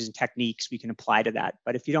technologies and techniques we can apply to that.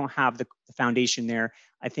 But if you don't have the foundation there,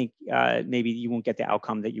 I think maybe you won't get the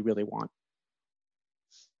outcome that you really want.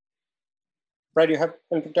 Brad, you have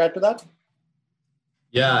anything to add to that?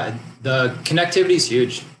 Yeah, the connectivity is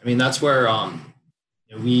huge. I mean, that's where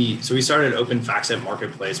we started Open FactSet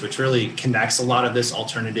Marketplace, which really connects a lot of this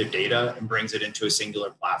alternative data and brings it into a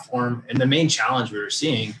singular platform. And the main challenge we were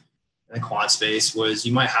seeing in the quant space was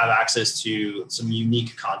you might have access to some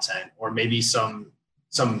unique content or maybe some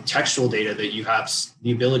textual data that you have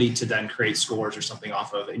the ability to then create scores or something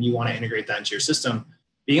off of, and you want to integrate that into your system.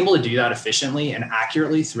 Being able to do that efficiently and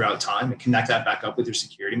accurately throughout time and connect that back up with your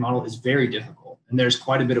security model is very difficult. And there's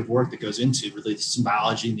quite a bit of work that goes into really the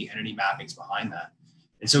symbology and the entity mappings behind that.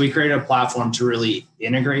 And so we created a platform to really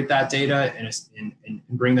integrate that data and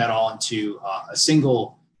bring that all into a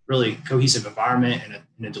single, really cohesive environment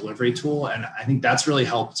and a delivery tool. And I think that's really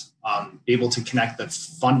helped be able to connect the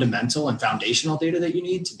fundamental and foundational data that you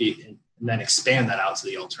need to be, and then expand that out to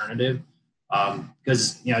the alternative.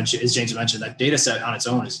 Because, as James mentioned, that data set on its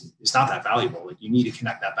own is not that valuable. Like, you need to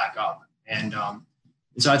connect that back up. And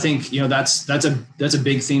so I think, that's a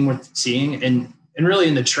big theme we're seeing. And really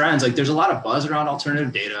in the trends, like, there's a lot of buzz around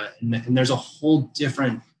alternative data, and there's a whole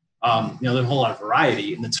different, there's a whole lot of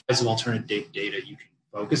variety in the types of alternative data you can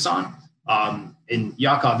focus on. And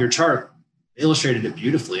Yakov, your chart illustrated it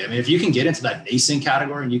beautifully. I mean, if you can get into that nascent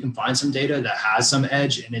category and you can find some data that has some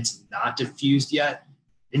edge and it's not diffused yet,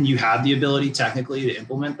 and you have the ability technically to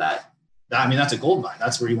implement that, I mean, that's a gold mine.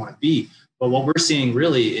 That's where you want to be. But what we're seeing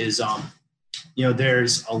really is,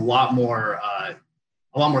 there's a lot more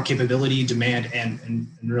capability, demand, and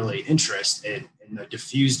really interest in the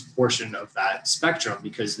diffused portion of that spectrum,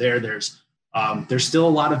 because there's still a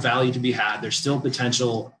lot of value to be had. There's still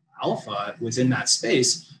potential alpha within that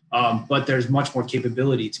space, but there's much more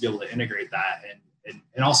capability to be able to integrate that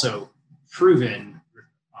and also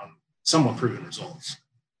somewhat proven results.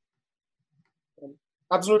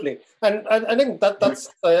 Absolutely. And I think that's,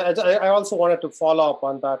 I also wanted to follow up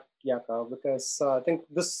on that, Yakov, because I think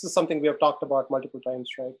this is something we have talked about multiple times,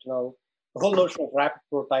 right? The whole notion of rapid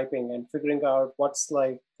prototyping and figuring out what's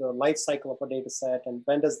like the life cycle of a data set and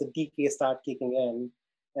when does the decay start kicking in,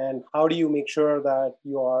 and how do you make sure that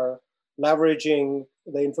you are leveraging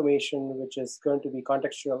the information which is going to be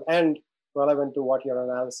contextual and relevant to what your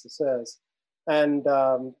analysis is. And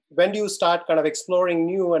when do you start kind of exploring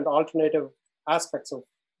new and alternative aspects of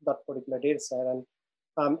that particular data set? And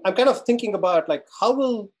I'm kind of thinking about, like, how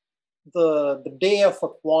will the day of a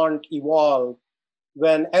quant evolve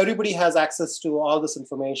when everybody has access to all this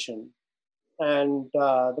information? And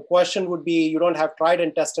the question would be, you don't have tried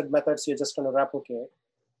and tested methods you're just going to replicate,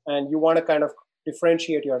 and you want to kind of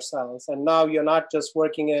differentiate yourselves. And now you're not just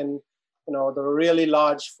working in the really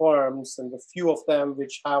large firms and the few of them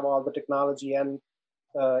which have all the technology and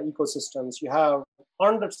ecosystems. You have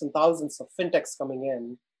hundreds and thousands of fintechs coming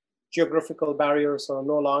in. Geographical barriers are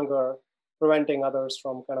no longer preventing others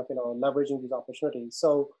from kind of leveraging these opportunities.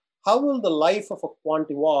 So how will the life of a quant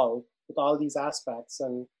evolve with all these aspects,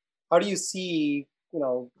 and how do you see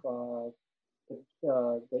the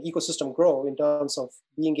ecosystem grow in terms of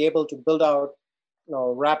being able to build out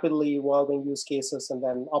rapidly evolving use cases and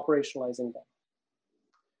then operationalizing them?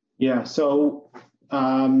 Yeah. So,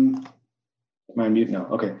 am I mute now?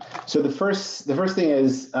 Okay. So the first thing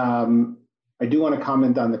is, I do want to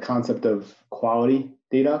comment on the concept of quality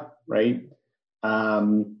data, right?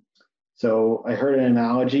 So I heard an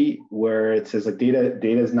analogy where it says like data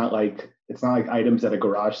is not like, it's not like items at a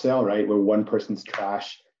garage sale, right? Where one person's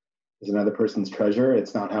trash is another person's treasure.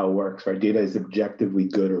 It's not how it works, right? Data is objectively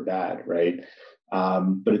good or bad, right?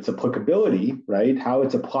 But its applicability, right? How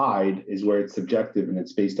it's applied is where it's subjective, and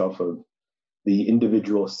it's based off of the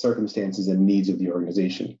individual circumstances and needs of the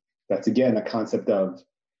organization. That's again a concept of,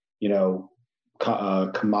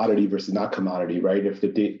 commodity versus not commodity, right? If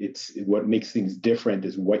it's what makes things different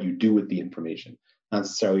is what you do with the information, not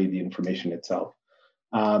necessarily the information itself.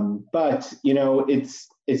 But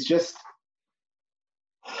it's just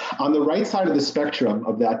on the right side of the spectrum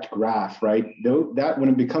of that graph, right? That when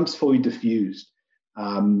it becomes fully diffused,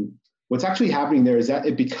 what's actually happening there is that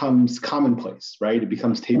it becomes commonplace, right? It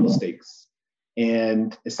becomes table stakes.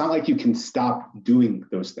 And it's not like you can stop doing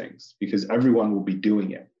those things because everyone will be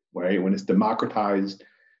doing it, right? When it's democratized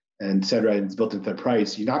and et cetera, and it's built into the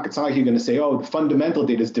price, it's not like you're going to say, oh, the fundamental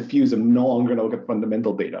data is diffused. I'm no longer going to look at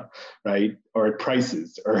fundamental data, right? Or at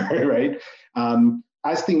prices, or right?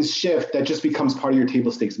 As things shift, that just becomes part of your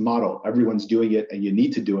table stakes model. Everyone's doing it and you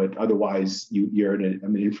need to do it. Otherwise, you're at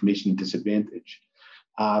an information disadvantage.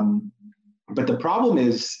 But the problem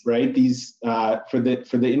is, right, these for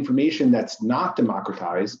the information that's not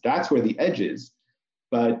democratized, that's where the edge is.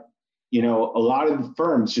 But a lot of the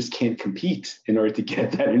firms just can't compete in order to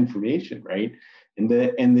get that information, right? And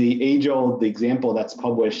the age-old example that's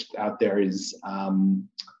published out there is when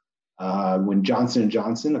Johnson &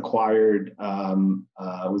 Johnson acquired,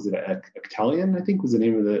 was it Actelion, I think was the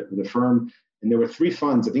name of the firm. And there were three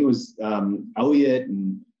funds. I think it was Elliott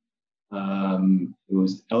and it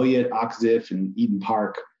was Elliott, Oxif, and Eaton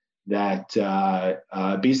Park that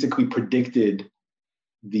basically predicted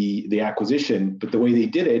the acquisition. But the way they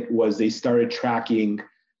did it was they started tracking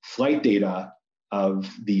flight data of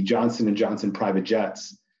the Johnson & Johnson private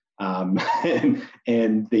jets. And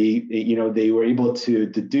they were able to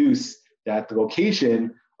deduce that the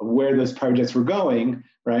location of where those private jets were going,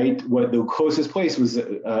 right? What the closest place was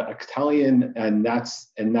Actelion, and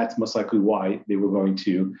that's most likely why they were going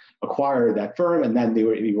to acquire that firm. And then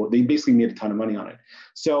they basically made a ton of money on it.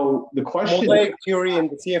 So the question, mosaic theory in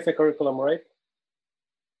the CFA curriculum, right?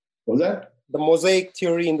 What was that? The mosaic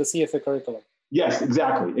theory in the CFA curriculum. Yes,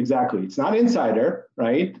 exactly. It's not insider,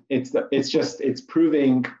 right? It's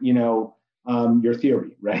proving, your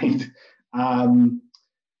theory, right?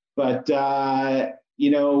 But the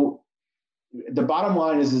bottom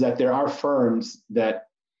line is that there are firms that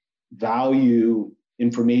value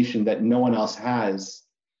information that no one else has,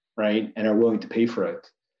 right? And are willing to pay for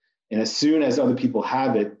it. And as soon as other people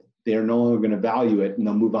have it, they're no longer going to value it and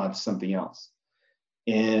they'll move on to something else.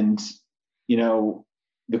 And,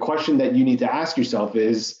 the question that you need to ask yourself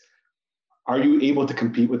is, are you able to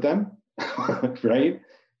compete with them? Right?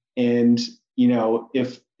 And,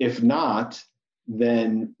 if not,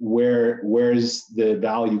 then where's the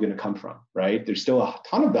value going to come from, right? There's still a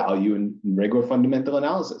ton of value in regular fundamental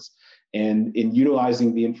analysis and in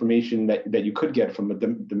utilizing the information that you could get from we'll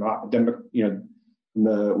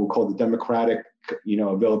call it the democratic,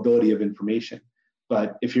 availability of information.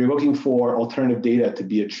 But if you're looking for alternative data to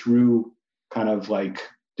be a true kind of like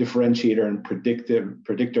differentiator and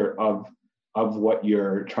predictor of what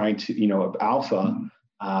you're trying to, of alpha,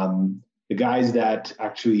 the guys that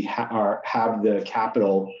actually have the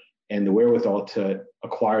capital and the wherewithal to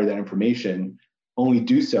acquire that information only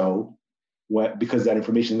do so because that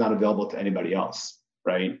information is not available to anybody else,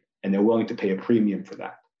 right? And they're willing to pay a premium for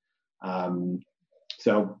that.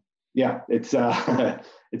 So yeah, it's a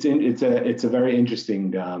very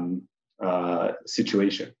interesting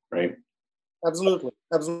situation, right?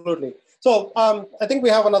 Absolutely. So I think we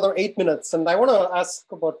have another 8 minutes, and I want to ask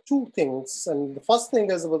about two things. And the first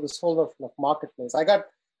thing is about this whole notion of marketplace. I got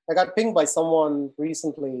pinged by someone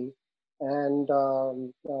recently, and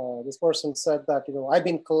this person said that I've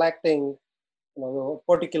been collecting a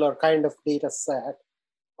particular kind of data set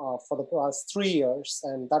for the past 3 years,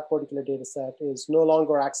 and that particular data set is no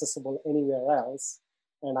longer accessible anywhere else,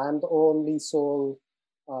 and I'm the only sole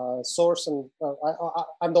source, and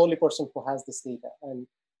I'm the only person who has this data, and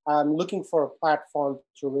I'm looking for a platform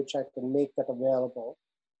through which I can make that available.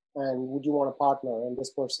 And would you want to partner? And this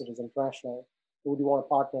person is international. Would you want to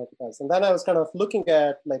partner with us? And then I was kind of looking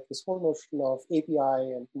at like this whole notion of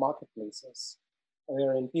API and marketplaces,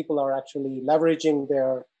 wherein people are actually leveraging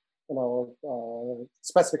their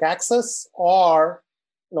specific access, or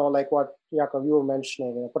like what Yaakov, you were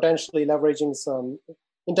mentioning, potentially leveraging some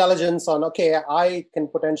intelligence on, okay, I can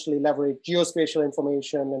potentially leverage geospatial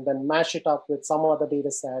information and then mash it up with some other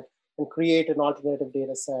data set and create an alternative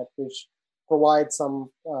data set which provides some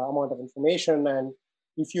amount of information. And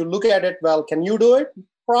if you look at it, well, can you do it?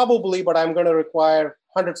 Probably, but I'm going to require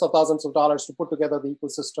hundreds of thousands of dollars to put together the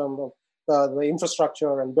ecosystem, of the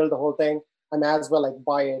infrastructure, and build the whole thing. I may as well like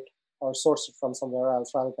buy it or source it from somewhere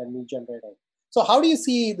else rather than me generating. So how do you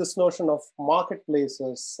see this notion of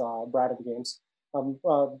marketplaces, Brad and James?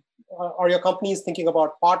 Are your companies thinking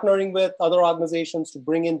about partnering with other organizations to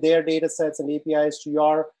bring in their data sets and APIs to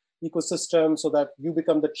your ecosystem so that you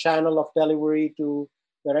become the channel of delivery to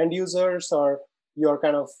their end users, or you're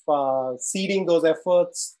kind of seeding those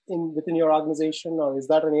efforts within your organization, or is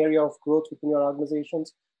that an area of growth within your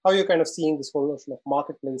organizations? How are you kind of seeing this whole notion of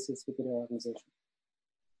marketplaces within your organization?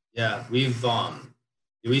 Yeah,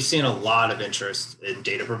 we've seen a lot of interest in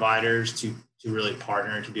data providers to really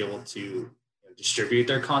partner to be able to distribute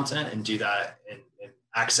their content and do that in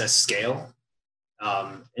access scale.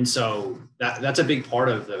 And so that's a big part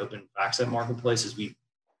of the Open FactSet marketplace is we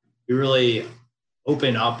really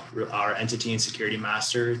open up our entity and security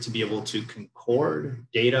master to be able to concord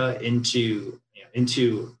data into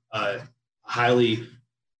a highly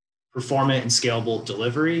performant and scalable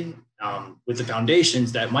delivery with the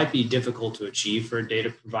foundations that might be difficult to achieve for a data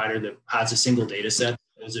provider that has a single data set.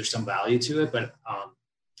 There's some value to it, but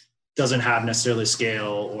doesn't have necessarily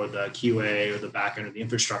scale or the QA or the backend or the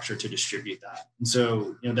infrastructure to distribute that. And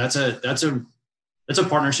so, that's a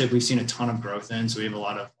partnership we've seen a ton of growth in. So we have a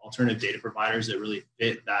lot of alternative data providers that really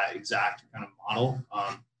fit that exact kind of model.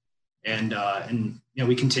 And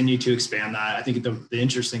we continue to expand that. I think the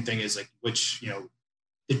interesting thing is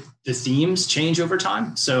the themes change over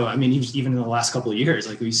time. So, I mean, even in the last couple of years,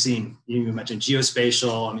 like we've seen, you mentioned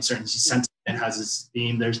geospatial. I mean, certainly sentiment has this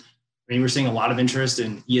theme. We're seeing a lot of interest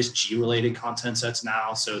in ESG related content sets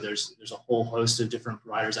now. So there's a whole host of different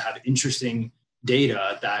providers that have interesting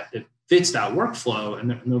data that fits that workflow,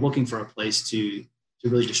 and they're looking for a place to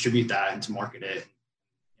really distribute that and to market it.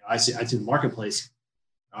 I see the marketplace.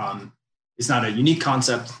 It's not a unique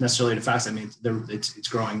concept necessarily to FactSet. I mean, it's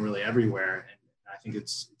growing really everywhere, and I think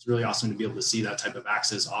it's really awesome to be able to see that type of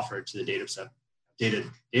access offered to the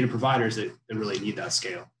data providers that really need that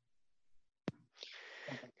scale.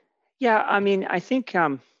 Yeah, I mean, I think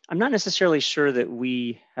I'm not necessarily sure that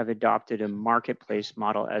we have adopted a marketplace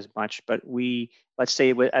model as much, but let's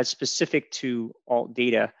say as specific to alt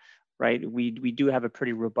data, right? We do have a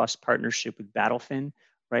pretty robust partnership with Battlefin,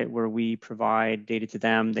 right? Where we provide data to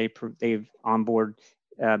them. They've onboard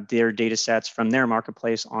their data sets from their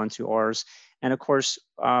marketplace onto ours. And of course,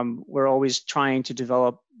 we're always trying to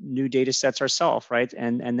develop new data sets ourselves, right?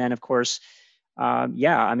 And then of course, I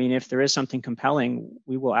mean, if there is something compelling,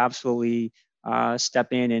 we will absolutely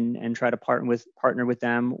step in and try to partner with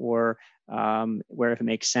them, or where if it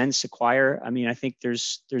makes sense, acquire. I mean, I think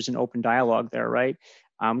there's an open dialogue there, right?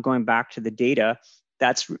 Going back to the data,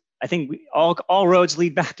 I think all roads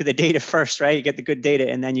lead back to the data first, right? You get the good data,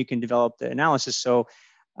 and then you can develop the analysis. So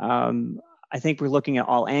I think we're looking at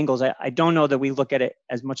all angles. I don't know that we look at it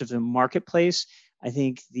as much as a marketplace. I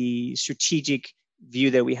think the strategic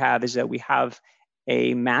view that we have is that we have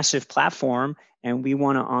a massive platform, and we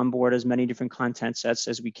want to onboard as many different content sets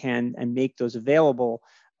as we can and make those available.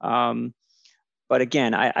 But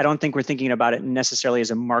again, I don't think we're thinking about it necessarily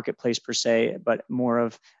as a marketplace per se, but more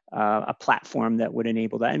of a platform that would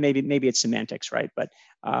enable that. And maybe it's semantics, right? But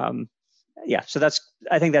so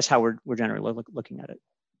I think that's how we're generally looking at it.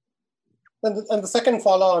 And the second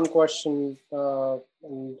follow-on question,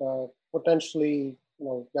 and potentially,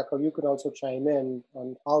 Jakob, you could also chime in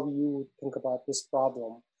on how you think about this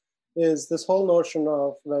problem, is this whole notion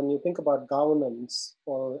of when you think about governance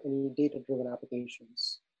for any data-driven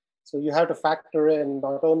applications. So you have to factor in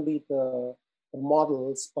not only the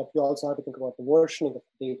models, but you also have to think about the versioning of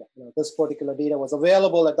the data. This particular data was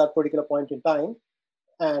available at that particular point in time,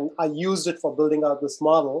 and I used it for building out this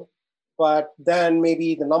model, but then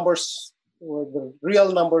maybe the numbers, or the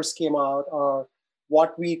real numbers came out, or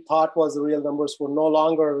what we thought was the real numbers were no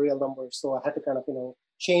longer real numbers. So I had to kind of,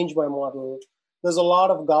 change my model. There's a lot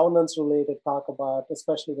of governance related talk about,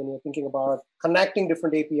 especially when you're thinking about connecting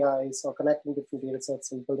different APIs or connecting different data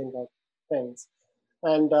sets and building out things.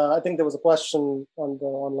 And I think there was a question on the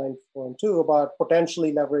online forum too about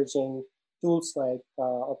potentially leveraging tools like,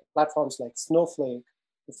 or platforms like Snowflake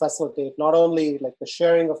to facilitate not only like the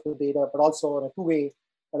sharing of the data, but also on a two-way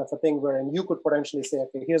kind of a thing wherein you could potentially say,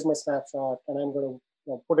 okay, here's my snapshot, and I'm going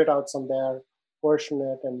to put it out somewhere, version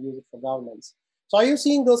it, and use it for governance. So are you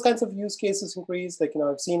seeing those kinds of use cases increase? Like,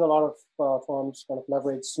 I've seen a lot of firms kind of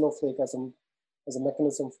leverage Snowflake as a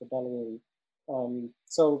mechanism for delivery.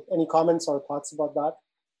 So any comments or thoughts about that?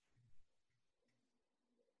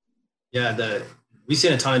 Yeah, we've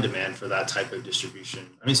seen a ton of demand for that type of distribution.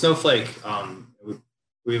 I mean, Snowflake,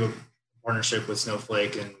 we have a partnership with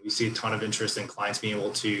Snowflake, and we see a ton of interest in clients being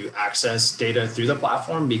able to access data through the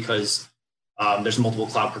platform because there's multiple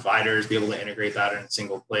cloud providers, be able to integrate that in a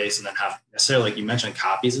single place, and then have necessarily, like you mentioned,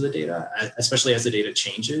 copies of the data, especially as the data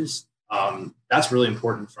changes. That's really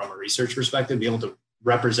important from a research perspective, be able to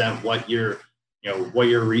represent what your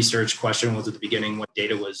research question was at the beginning, what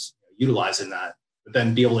data was utilized in that, but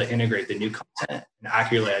then be able to integrate the new content and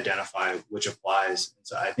accurately identify which applies. And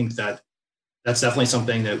so I think that that's definitely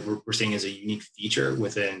something that we're seeing as a unique feature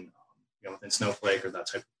within Snowflake or that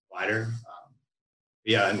type of provider.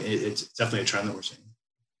 Yeah, I mean, it's definitely a trend that we're seeing.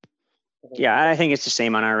 Yeah, I think it's the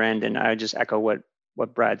same on our end, and I just echo what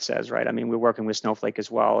Brad says, right? I mean, we're working with Snowflake as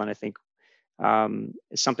well, and I think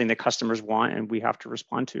it's something that customers want, and we have to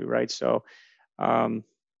respond to, right? So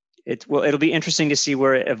it'll be interesting to see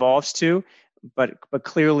where it evolves to, but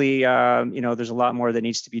clearly, there's a lot more that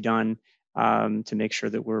needs to be done to make sure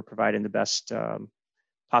that we're providing the best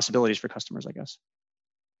possibilities for customers, I guess.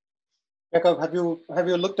 Jakob, have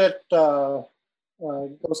you looked at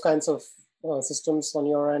those kinds of systems on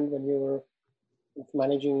your end when you were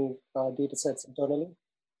managing data sets internally?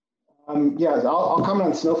 Yeah, I'll comment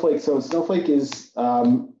on Snowflake. So Snowflake is,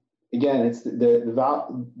 again, it's the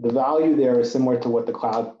value there is similar to what the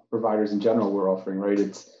cloud providers in general were offering, right?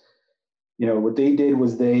 It's, what they did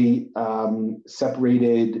was they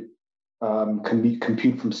separated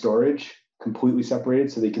compute from storage, completely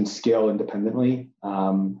separated, so they can scale independently.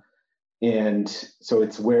 And so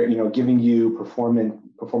it's where, giving you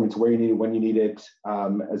performance where you need it, when you need it,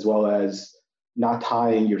 as well as not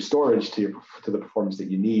tying your storage to the performance that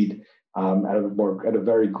you need at a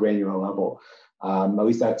very granular level. At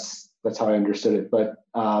least that's how I understood it. But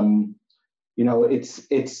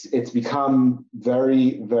it's become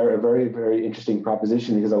very, very, very, very interesting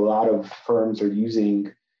proposition because a lot of firms are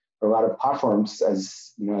using, or a lot of platforms,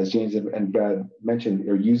 as James and Brad mentioned,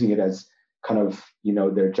 are using it as kind of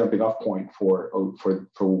their jumping off point for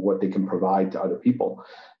what they can provide to other people.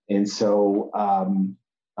 And so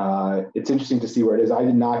it's interesting to see where it is. I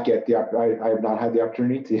have not had the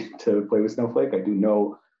opportunity to play with Snowflake. I do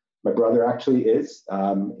know my brother actually is.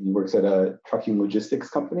 He works at a trucking logistics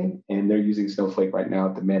company, and they're using Snowflake right now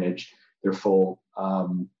to manage their full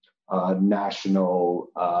national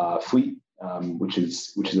fleet, which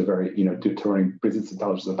is a very deterring business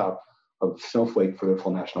intelligence on top of Snowflake for their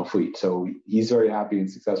full national fleet. So he's very happy and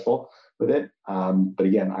successful with it. But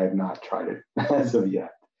again, I have not tried it as of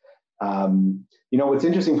yet. What's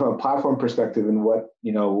interesting from a platform perspective, and what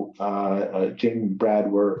Jim and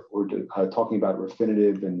Brad were talking about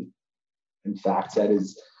Refinitiv and FactSet,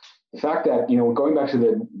 is the fact that going back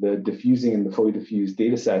to the diffusing and the fully diffused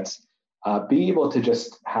data sets, being able to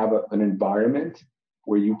just have an environment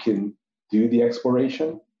where you can do the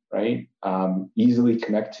exploration, right? Easily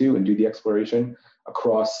connect to and do the exploration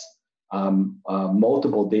across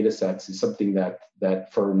multiple data sets is something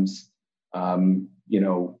that firms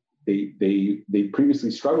they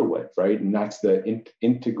previously struggled with, right? And that's the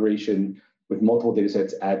integration with multiple data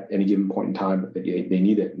sets at any given point in time that they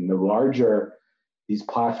need it. And the larger these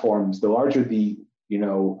platforms, the larger the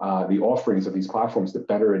offerings of these platforms, the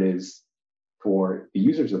better it is for the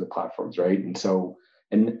users of the platforms, right? And so,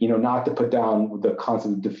 not to put down the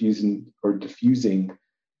concept of diffusing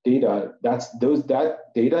data, that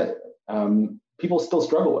data people still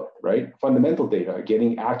struggle with, right? Fundamental data,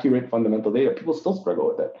 getting accurate fundamental data, people still struggle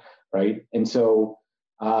with it, right? And so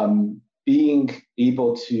being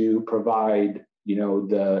able to provide, the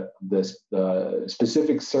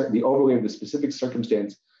overlay of the specific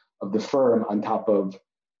circumstance of the firm on top of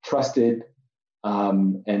trusted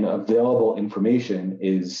and available information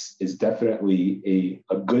is definitely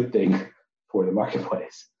a good thing for the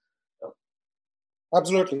marketplace. So.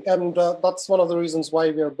 Absolutely, and that's one of the reasons why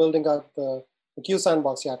we are building out the Q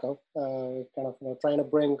Sandbox, Jakob, trying to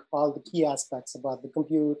bring all the key aspects about the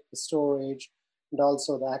compute, the storage, and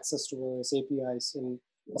also the access to various APIs in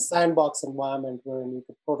a sandbox environment where you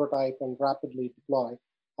could prototype and rapidly deploy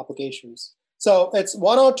applications. So it's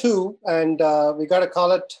 1:02, and we got to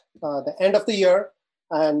call it the end of the year.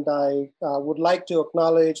 And I would like to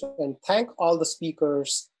acknowledge and thank all the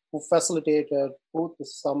speakers who facilitated both the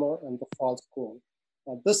summer and the fall school.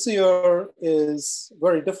 This year is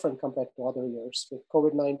very different compared to other years. With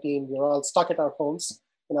COVID-19, we're all stuck at our homes.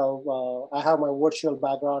 I have my virtual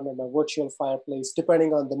background and my virtual fireplace.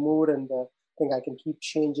 Depending on the mood and the thing, I can keep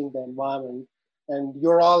changing the environment. And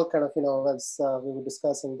you're all kind of, as we were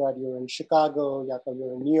discussing, Brad, you're in Chicago, Yakov,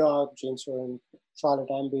 you're in New York, James, you're in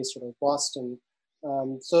Charlotte, I'm based out of Boston.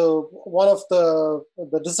 So one of the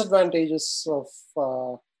disadvantages of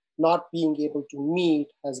not being able to meet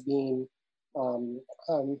has been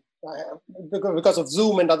because of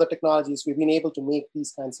Zoom and other technologies, we've been able to make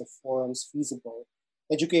these kinds of forums feasible.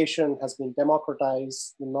 Education has been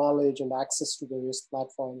democratized, the knowledge and access to various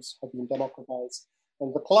platforms have been democratized,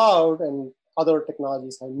 and the cloud and other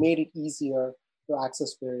technologies have made it easier to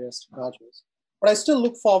access various technologies. But I still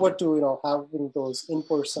look forward to having those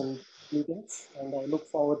in-person meetings, and I look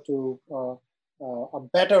forward to a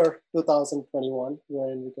better 2021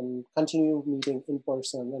 wherein we can continue meeting in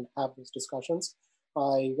person and have these discussions.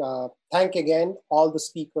 I thank again all the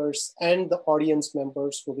speakers and the audience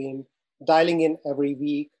members who've been dialing in every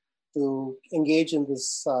week to engage in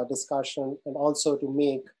this discussion and also to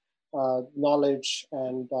make knowledge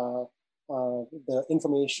and the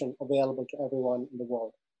information available to everyone in the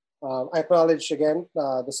world. I acknowledge again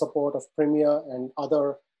the support of Premier and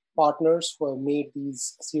other partners who have made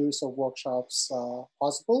these series of workshops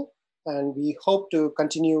possible. And we hope to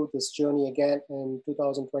continue this journey again in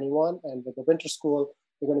 2021. And with the Winter School,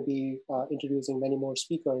 we're going to be introducing many more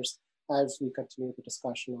speakers as we continue the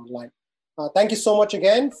discussion online. Thank you so much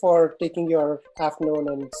again for taking your afternoon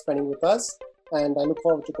and spending with us. And I look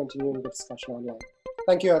forward to continuing the discussion online.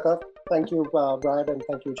 Thank you, Yakov. Thank you, Brad, and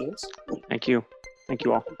thank you, James. Thank you. Thank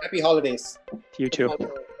you all. Happy holidays. You too.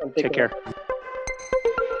 Take care.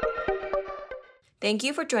 Thank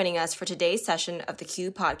you for joining us for today's session of the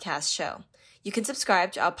Q Podcast Show. You can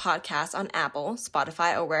subscribe to our podcast on Apple,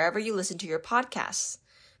 Spotify, or wherever you listen to your podcasts.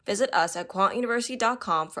 Visit us at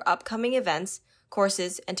quantuniversity.com for upcoming events,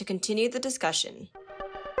 courses, and to continue the discussion.